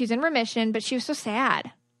 but she's in remission, but she was so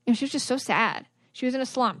sad. She was just so sad. She was in a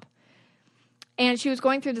slump and she was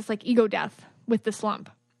going through this like ego death with the slump.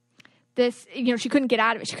 This, she couldn't get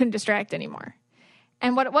out of it. She couldn't distract anymore.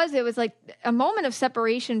 And what it was like a moment of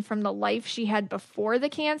separation from the life she had before the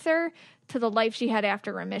cancer to the life she had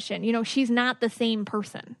after remission. She's not the same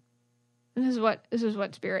person. And this is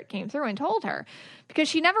what Spirit came through and told her because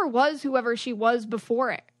she never was whoever she was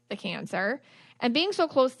before the cancer. And being so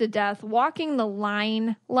close to death, walking the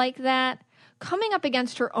line like that, coming up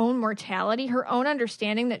against her own mortality, her own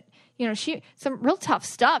understanding that, some real tough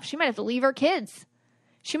stuff. She might have to leave her kids.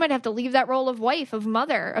 She might have to leave that role of wife, of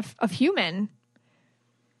mother, of human.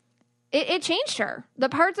 It changed her. The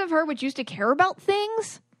parts of her which used to care about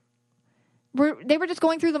things, they were just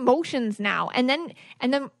going through the motions now. And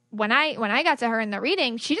then when I got to her in the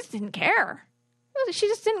reading, she just didn't care. She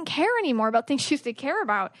just didn't care anymore about things she used to care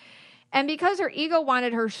about. And because her ego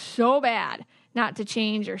wanted her so bad not to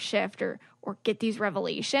change or shift or get these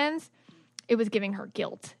revelations, it was giving her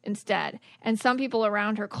guilt instead. And some people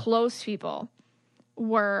around her, close people,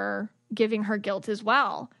 were giving her guilt as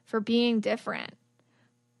well for being different.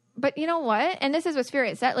 But you know what? And this is what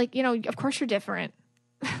Spirit said. Like, you know, of course you're different.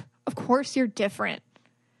 Of course you're different.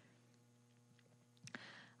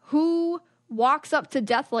 Who walks up to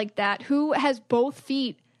death like that? Who has both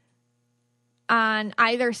feet on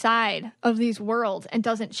either side of these worlds and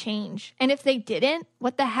doesn't change? And if they didn't,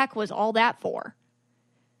 what the heck was all that for?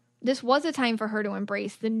 This was a time for her to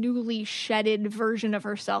embrace the newly shedded version of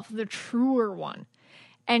herself, the truer one.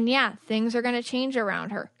 And yeah, things are going to change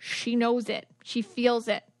around her. She knows it. She feels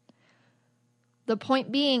it. The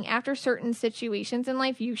point being, after certain situations in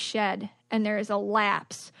life, you shed, and there is a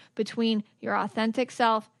lapse between your authentic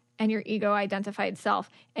self and your ego-identified self.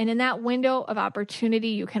 And in that window of opportunity,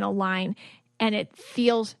 you can align, and it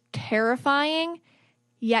feels terrifying,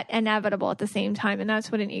 yet inevitable at the same time. And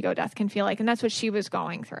that's what an ego death can feel like, and that's what she was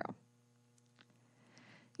going through.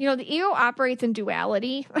 You know, the ego operates in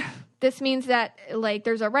duality. This means that, like,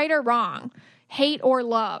 there's a right or wrong, hate or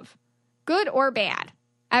love, good or bad.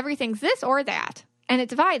 Everything's this or that, and it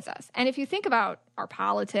divides us. And if you think about our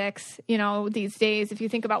politics, you know, these days, if you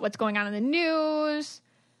think about what's going on in the news,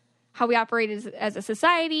 how we operate as a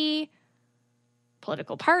society,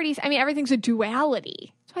 political parties, I mean, everything's a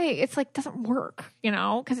duality. That's why it's like, doesn't work, you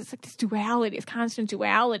know, because it's like this duality, this constant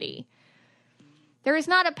duality. There is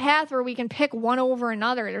not a path where we can pick one over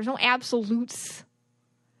another. There's no absolutes.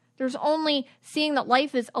 There's only seeing that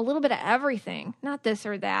life is a little bit of everything, not this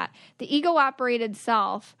or that. The ego-operated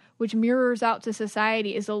self, which mirrors out to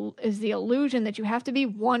society, is the illusion that you have to be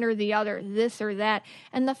one or the other, this or that.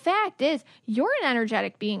 And the fact is, you're an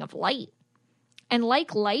energetic being of light. And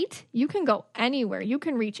like light, you can go anywhere. You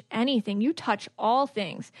can reach anything. You touch all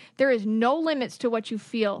things. There is no limits to what you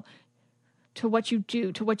feel, to what you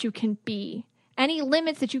do, to what you can be. Any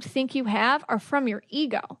limits that you think you have are from your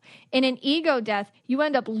ego. In an ego death, you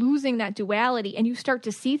end up losing that duality and you start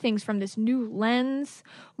to see things from this new lens,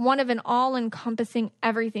 one of an all-encompassing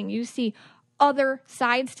everything. You see other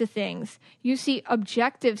sides to things. You see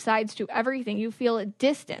objective sides to everything. You feel a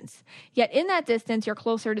distance. Yet in that distance, you're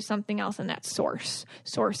closer to something else, and that's source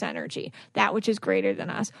energy, that which is greater than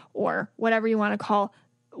us, or whatever you want to call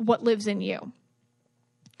what lives in you.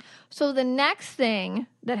 So the next thing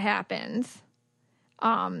that happens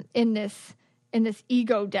in this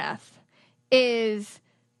ego death is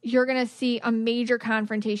you're going to see a major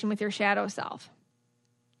confrontation with your shadow self.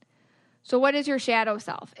 So what is your shadow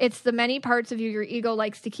self? It's the many parts of you your ego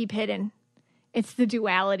likes to keep hidden. It's the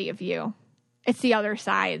duality of you. It's the other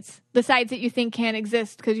sides. The sides that you think can't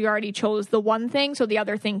exist because you already chose the one thing, so the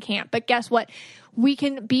other thing can't. But guess what? We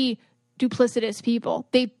can be duplicitous people.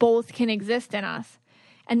 They both can exist in us.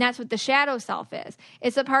 And that's what the shadow self is.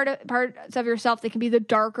 It's the parts of yourself that can be the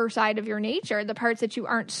darker side of your nature, the parts that you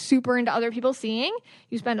aren't super into other people seeing.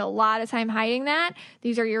 You spend a lot of time hiding that.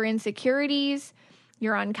 These are your insecurities,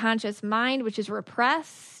 your unconscious mind, which is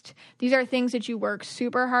repressed. These are things that you work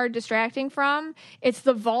super hard distracting from. It's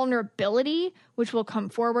the vulnerability, which will come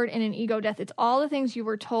forward in an ego death. It's all the things you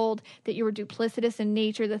were told that you were duplicitous in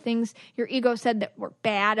nature, the things your ego said that were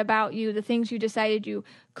bad about you, the things you decided you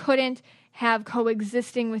couldn't have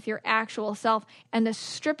coexisting with your actual self, and the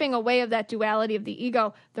stripping away of that duality of the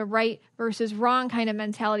ego, the right versus wrong kind of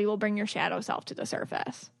mentality, will bring your shadow self to the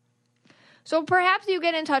surface. So perhaps you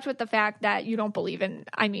get in touch with the fact that you don't believe in,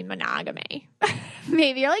 monogamy.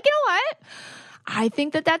 Maybe you're like, you know what? I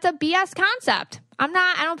think that that's a BS concept. I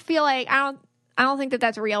don't think that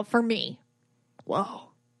that's real for me. Whoa.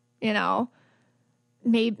 You know?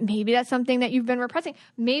 Maybe that's something that you've been repressing.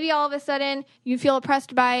 Maybe all of a sudden you feel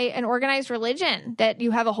oppressed by an organized religion, that you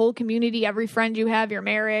have a whole community, every friend you have, your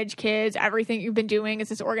marriage, kids, everything you've been doing is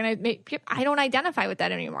this organized. I don't identify with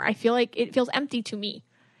that anymore. I feel like it feels empty to me.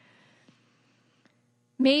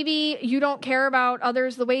 Maybe you don't care about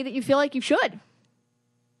others the way that you feel like you should.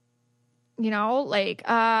 You know, like,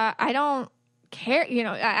 I don't care. You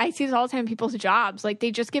know, I see this all the time in people's jobs. Like, they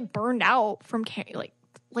just get burned out from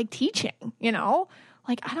like teaching, you know?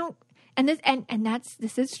 Like, I don't, and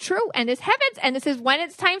this is true, and this happens, and this is when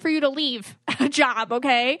it's time for you to leave a job,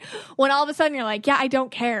 okay? When all of a sudden you're like, yeah, I don't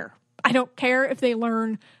care. I don't care if they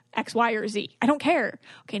learn X, Y, or Z. I don't care.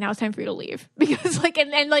 Okay, now it's time for you to leave. Because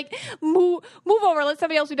move over, let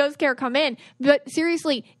somebody else who does care come in. But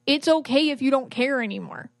seriously, it's okay if you don't care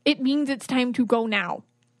anymore. It means it's time to go now.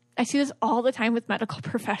 I see this all the time with medical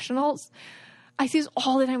professionals. I see this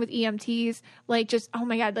all the time with EMTs, like just, oh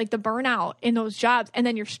my God, like the burnout in those jobs. And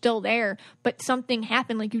then you're still there, but something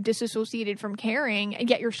happened, like you disassociated from caring, and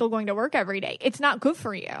yet you're still going to work every day. It's not good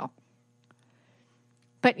for you.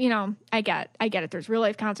 But, I get it. There's real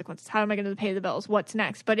life consequences. How am I going to pay the bills? What's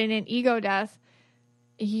next? But in an ego death,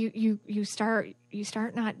 you start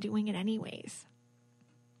not doing it anyways.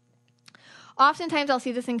 Oftentimes I'll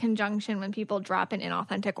see this in conjunction when people drop an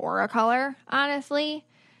inauthentic aura color, honestly.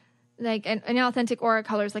 Like an inauthentic aura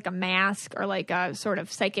color is like a mask or like a sort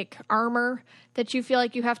of psychic armor that you feel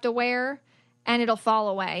like you have to wear, and it'll fall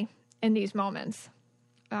away in these moments.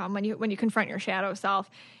 When you confront your shadow self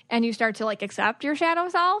and you start to like accept your shadow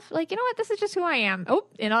self, like, you know what, this is just who I am. Oh,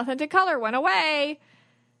 inauthentic color went away.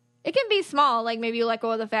 It can be small, like maybe you let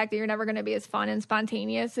go of the fact that you're never going to be as fun and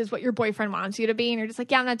spontaneous as what your boyfriend wants you to be, and you're just like,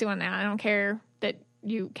 yeah, I'm not doing that. I don't care that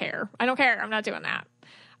you care. I don't care. I'm not doing that.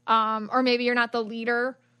 Or maybe you're not the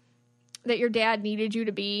leader that your dad needed you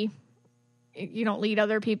to be. You don't lead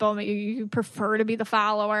other people. You prefer to be the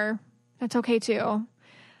follower. That's okay too.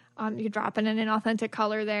 You're dropping in an inauthentic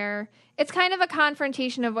color there. It's kind of a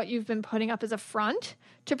confrontation of what you've been putting up as a front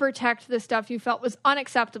to protect the stuff you felt was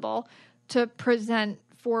unacceptable to present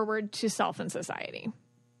forward to self and society.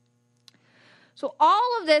 So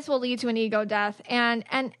all of this will lead to an ego death. And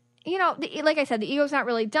like I said, the ego's not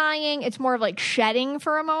really dying. It's more of like shedding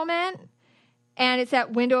for a moment. And it's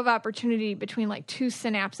that window of opportunity between like two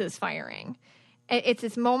synapses firing. It's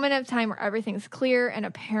this moment of time where everything's clear and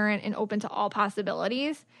apparent and open to all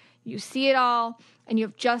possibilities. You see it all, and you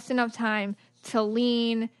have just enough time to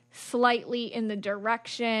lean slightly in the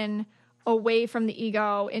direction away from the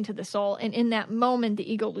ego into the soul. And in that moment,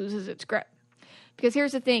 the ego loses its grip. Because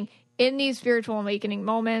here's the thing. In these spiritual awakening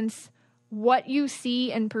moments, what you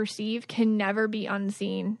see and perceive can never be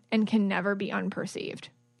unseen and can never be unperceived.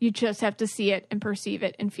 You just have to see it and perceive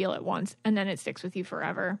it and feel it once, and then it sticks with you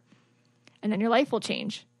forever. And then your life will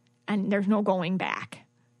change, and there's no going back.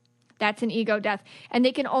 That's an ego death. And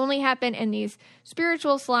they can only happen in these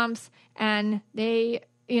spiritual slumps, and they,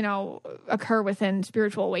 occur within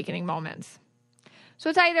spiritual awakening moments. So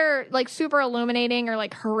it's either like super illuminating or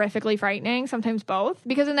like horrifically frightening, sometimes both,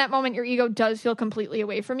 because in that moment, your ego does feel completely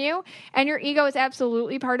away from you, and your ego is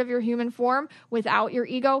absolutely part of your human form. Without your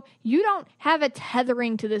ego, you don't have a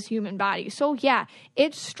tethering to this human body. So yeah,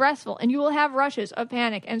 it's stressful, and you will have rushes of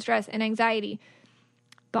panic and stress and anxiety,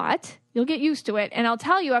 but you'll get used to it. And I'll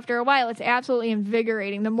tell you, after a while, it's absolutely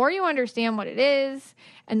invigorating. The more you understand what it is,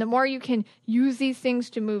 and the more you can use these things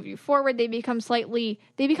to move you forward, they become slightly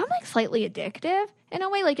addictive in a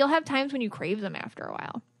way. Like, you'll have times when you crave them after a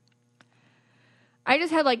while. I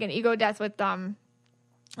just had like an ego death with the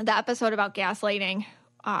episode about gaslighting.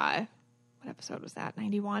 What episode was that?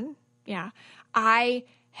 91? Yeah. I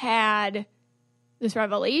had this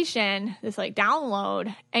revelation, this like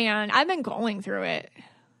download, and I've been going through it.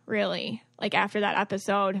 Really, like after that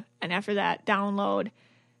episode and after that download,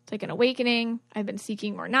 it's like an awakening. I've been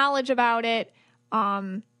seeking more knowledge about it.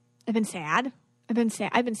 I've been sad. I've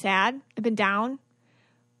been down.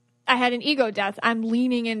 I had an ego death. I'm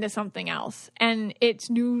leaning into something else, and it's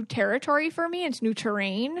new territory for me. It's new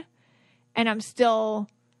terrain, and I'm still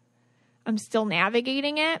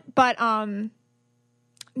navigating it. But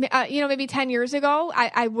maybe 10 years ago,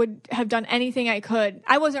 I would have done anything I could.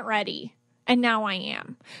 I wasn't ready. And now I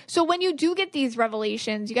am. So when you do get these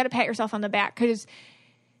revelations, you got to pat yourself on the back, because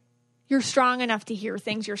you're strong enough to hear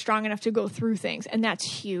things. You're strong enough to go through things. And that's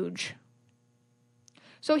huge.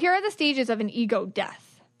 So here are the stages of an ego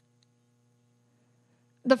death.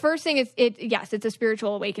 The first thing is, it's a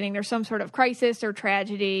spiritual awakening. There's some sort of crisis or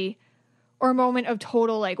tragedy or a moment of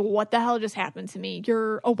total, like, what the hell just happened to me?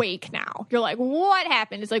 You're awake now. You're like, what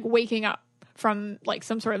happened? It's like waking up from like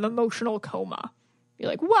some sort of emotional coma. You're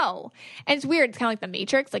like, whoa. And it's weird. It's kind of like the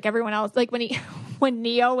Matrix. Like everyone else, like when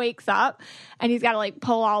Neo wakes up and he's got to like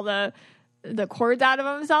pull all the cords out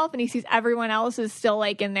of himself, and he sees everyone else is still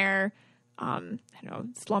like in their,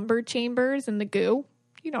 slumber chambers in the goo.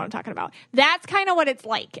 You know what I'm talking about. That's kind of what it's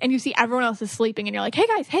like. And you see everyone else is sleeping, and you're like, hey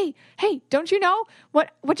guys, hey, don't you know what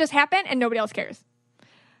just happened? And nobody else cares.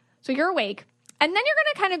 So you're awake. And then you're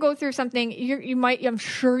going to kind of go through something I'm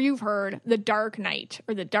sure you've heard, the dark night,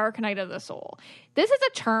 or the dark night of the soul. This is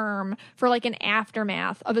a term for like an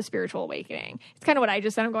aftermath of a spiritual awakening. It's kind of what I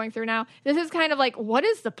just said I'm going through now. This is kind of like, what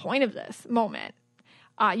is the point of this moment?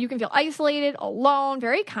 You can feel isolated, alone,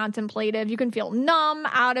 very contemplative. You can feel numb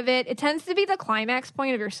out of it. It tends to be the climax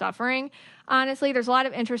point of your suffering. Honestly, there's a lot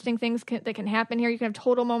of interesting things that can happen here. You can have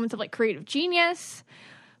total moments of like creative genius.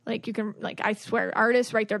 Like you can, like, I swear,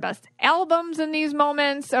 artists write their best albums in these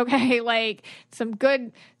moments, okay? Like some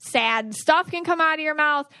good, sad stuff can come out of your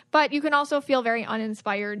mouth, but you can also feel very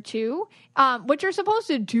uninspired too. What you're supposed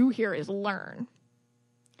to do here is learn.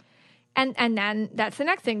 And then that's the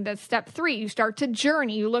next thing. That's step 3. You start to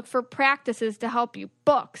journey. You look for practices to help you.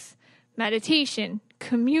 Books, meditation,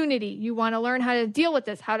 community. You want to learn how to deal with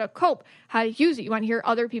this, how to cope, how to use it. You want to hear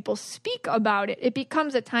other people speak about it. It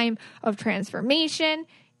becomes a time of transformation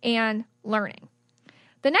and learning.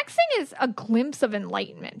 The next thing is a glimpse of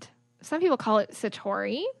enlightenment. Some people call it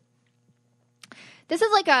Satori. This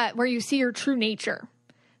is like where you see your true nature.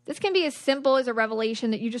 This can be as simple as a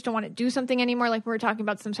revelation that you just don't want to do something anymore. Like we were talking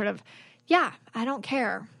about some sort of, I don't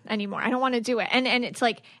care anymore. I don't want to do it. And it's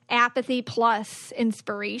like apathy plus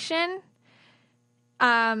inspiration.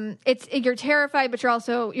 You're terrified, but you're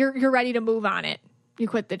also, you're ready to move on it. You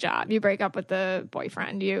quit the job. You break up with the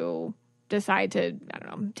boyfriend. You decide to,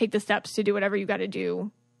 take the steps to do whatever you got to do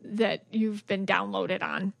that you've been downloaded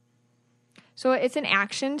on. So it's an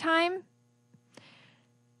action time.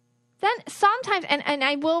 Then sometimes,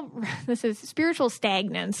 this is spiritual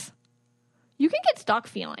stagnance. You can get stuck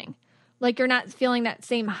feeling like you're not feeling that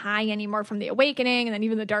same high anymore from the awakening, and then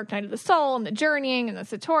even the dark night of the soul and the journeying and the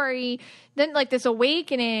Satori. Then like this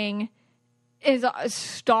awakening is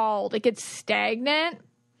stalled. It gets stagnant.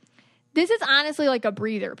 This is honestly like a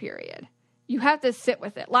breather period. You have to sit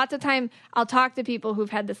with it. Lots of time I'll talk to people who've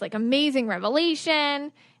had this like amazing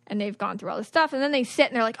revelation and they've gone through all this stuff, and then they sit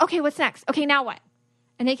and they're like, okay, what's next? Okay, now what?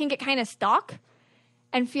 And they can get kind of stuck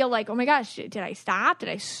and feel like, oh my gosh, did I stop? Did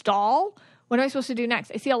I stall? What am I supposed to do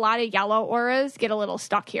next? I see a lot of yellow auras get a little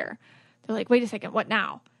stuck here. They're like, wait a second, what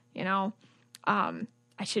now?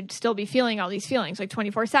 I should still be feeling all these feelings like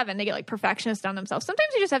 24/7. They get like perfectionist on themselves. Sometimes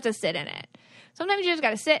you just have to sit in it. Sometimes you just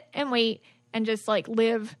got to sit and wait and just like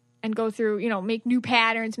live and go through, make new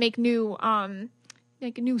patterns, make new,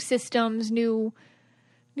 new systems, new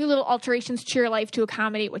little alterations to your life to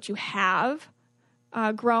accommodate what you have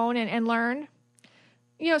grown and learned.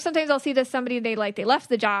 Sometimes I'll see this, somebody, they left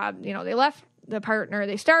the job, they left the partner,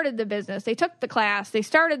 they started the business, they took the class, they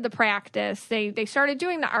started the practice, they started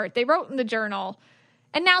doing the art, they wrote in the journal,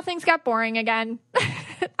 and now things got boring again.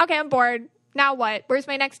 Okay, I'm bored. Now what? Where's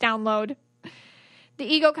my next download? The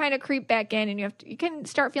ego kind of creep back in, and you can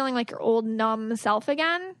start feeling like your old numb self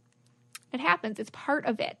again. It happens. It's part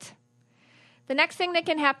of it. The next thing that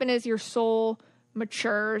can happen is your soul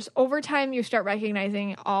matures. Over time, you start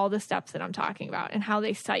recognizing all the steps that I'm talking about and how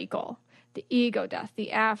they cycle. The ego death,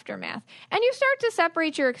 the aftermath. And you start to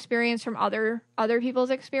separate your experience from other people's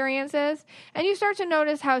experiences. And you start to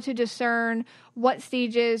notice how to discern what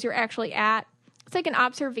stages you're actually at. It's like an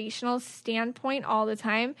observational standpoint all the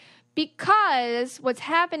time. Because what's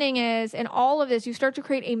happening is, in all of this, you start to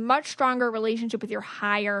create a much stronger relationship with your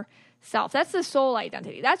higher self. That's the soul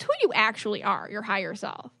identity. That's who you actually are, your higher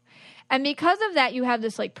self. And because of that, you have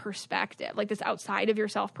this like perspective, like this outside of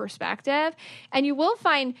yourself perspective. And you will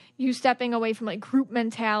find you stepping away from like group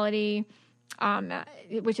mentality,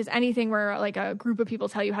 which is anything where like a group of people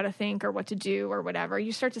tell you how to think or what to do or whatever.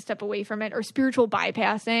 You start to step away from it, or spiritual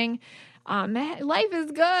bypassing. Life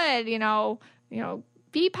is good,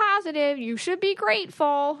 be positive. You should be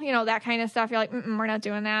grateful, that kind of stuff. You're like, we're not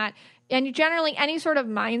doing that. And you generally, any sort of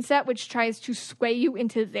mindset which tries to sway you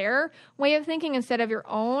into their way of thinking instead of your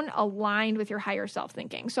own, aligned with your higher self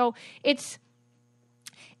thinking. So it's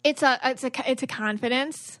a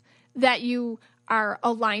confidence that you are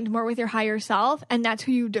aligned more with your higher self, and that's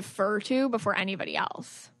who you defer to before anybody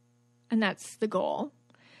else. And that's the goal.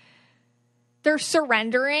 They're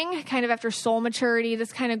surrendering kind of after soul maturity.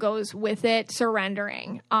 This kind of goes with it,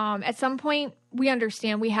 surrendering. At some point, we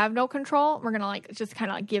understand we have no control. We're going to just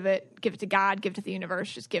kind of give it to God, give it to the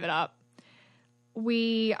universe, just give it up.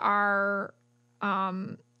 We are,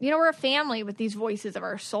 we're a family with these voices of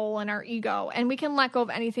our soul and our ego, and we can let go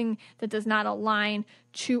of anything that does not align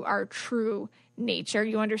to our true nature.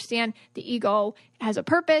 You understand the ego has a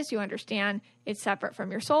purpose. You understand it's separate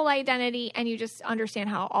from your soul identity, and you just understand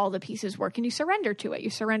how all the pieces work, and you surrender to it. You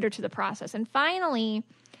surrender to the process. And finally,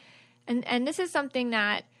 and this is something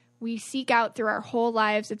that we seek out through our whole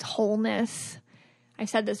lives, it's wholeness. I've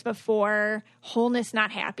said this before, wholeness,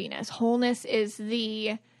 not happiness. Wholeness is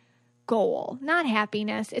the goal, not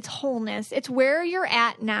happiness. It's wholeness. It's where you're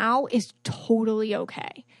at now is totally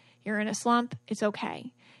okay. You're in a slump, it's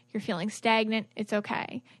okay. You're feeling stagnant, it's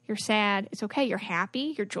okay. You're sad, it's okay. You're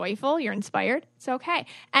happy, you're joyful, you're inspired, it's okay.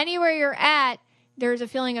 Anywhere you're at, there's a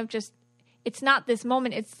feeling of just, it's not this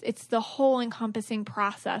moment, it's the whole encompassing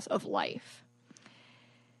process of life.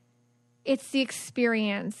 It's the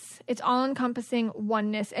experience. It's all-encompassing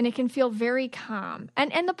oneness, and it can feel very calm.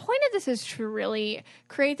 And the point of this is to really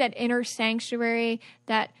create that inner sanctuary,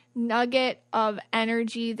 that nugget of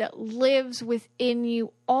energy that lives within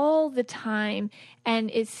you all the time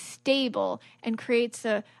and is stable and creates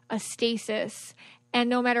a stasis. And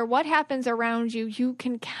no matter what happens around you, you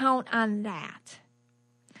can count on that.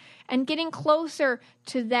 And getting closer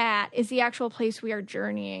to that is the actual place we are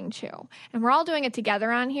journeying to. And we're all doing it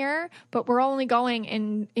together on here, but we're only going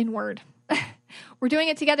inward. We're doing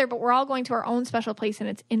it together, but we're all going to our own special place, and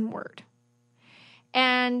it's inward.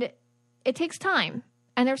 And it takes time.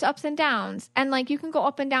 And there's ups and downs. And like you can go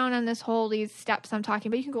up and down on these steps I'm talking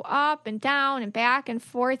about. You can go up and down and back and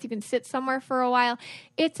forth. You can sit somewhere for a while.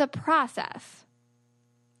 It's a process.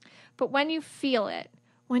 But when you feel it,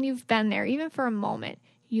 when you've been there, even for a moment,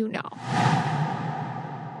 you know.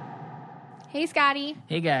 Hey, Scotty.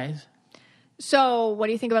 Hey, guys. So what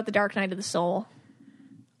do you think about the dark night of the soul?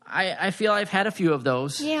 I feel I've had a few of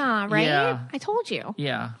those. Yeah, right? Yeah. I told you.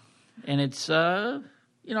 Yeah. And it's, I'll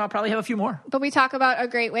probably have a few more. But we talk about a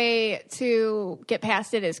great way to get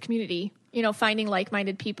past it is community. Finding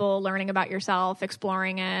like-minded people, learning about yourself,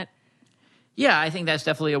 exploring it. Yeah, I think that's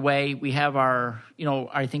definitely a way. We have our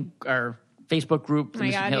Facebook group, the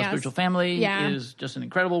Mystic Tales Spiritual Family, is just an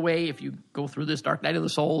incredible way. If you go through this Dark Night of the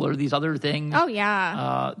Soul or these other things. Oh,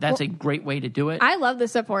 yeah. That's a great way to do it. I love the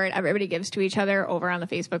support everybody gives to each other over on the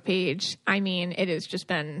Facebook page. I mean, it has just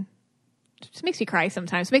been... It just makes me cry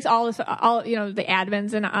sometimes. It makes the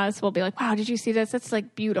admins and us will be like, wow, did you see this? That's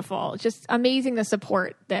like beautiful. It's just amazing the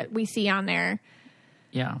support that we see on there.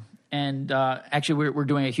 Yeah. And actually, we're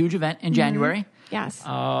doing a huge event in January. Yes.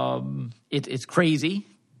 It's crazy.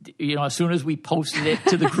 As soon as we posted it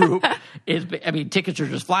to the group, tickets are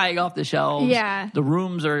just flying off the shelves. Yeah. The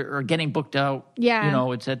rooms are getting booked out.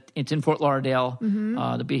 Yeah. It's in Fort Lauderdale,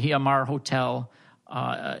 the Bahia Mar Hotel.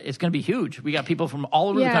 It's going to be huge. We got people from all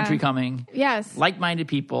over the country coming. Yes. Like-minded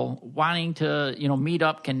people wanting to, meet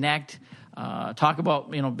up, connect, talk about,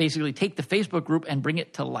 basically take the Facebook group and bring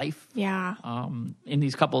it to life. Yeah. In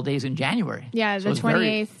these couple of days in January. Yeah, the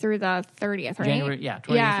 28th through the 30th, right? January,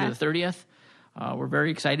 28th through the 30th. We're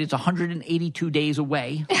very excited. It's 182 days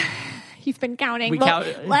away. You've been counting.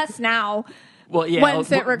 Less now. Well, yeah. Once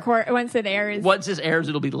it airs. Once this airs,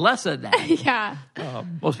 it'll be less than that. Yeah.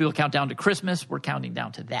 Most people count down to Christmas. We're counting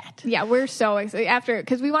down to that. Yeah, we're so excited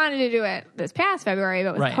because we wanted to do it this past February,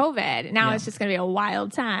 but with COVID, now it's just going to be a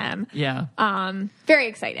wild time. Yeah. Very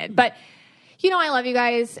excited, but I love you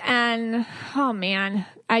guys, and oh man,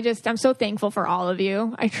 I'm so thankful for all of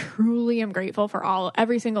you. I truly am grateful for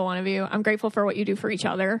every single one of you. I'm grateful for what you do for each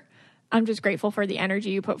other. I'm just grateful for the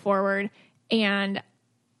energy you put forward, and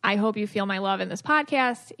I hope you feel my love in this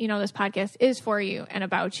podcast. This podcast is for you and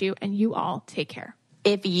about you, and you all take care.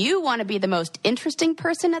 If you want to be the most interesting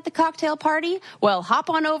person at the cocktail party, well, hop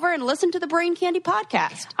on over and listen to the Brain Candy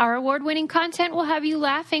podcast. Our award-winning content will have you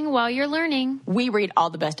laughing while you're learning. We read all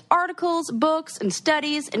the best articles, books, and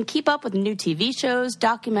studies, and keep up with new TV shows,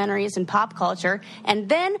 documentaries, and pop culture. And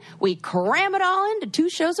then we cram it all into 2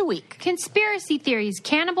 shows a week. Conspiracy theories,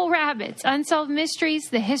 cannibal rabbits, unsolved mysteries,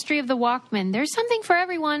 the history of the Walkman. There's something for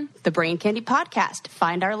everyone. The Brain Candy podcast.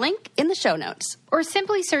 Find our link in the show notes. Or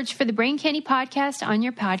simply search for the Brain Candy podcast on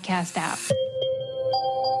your podcast app.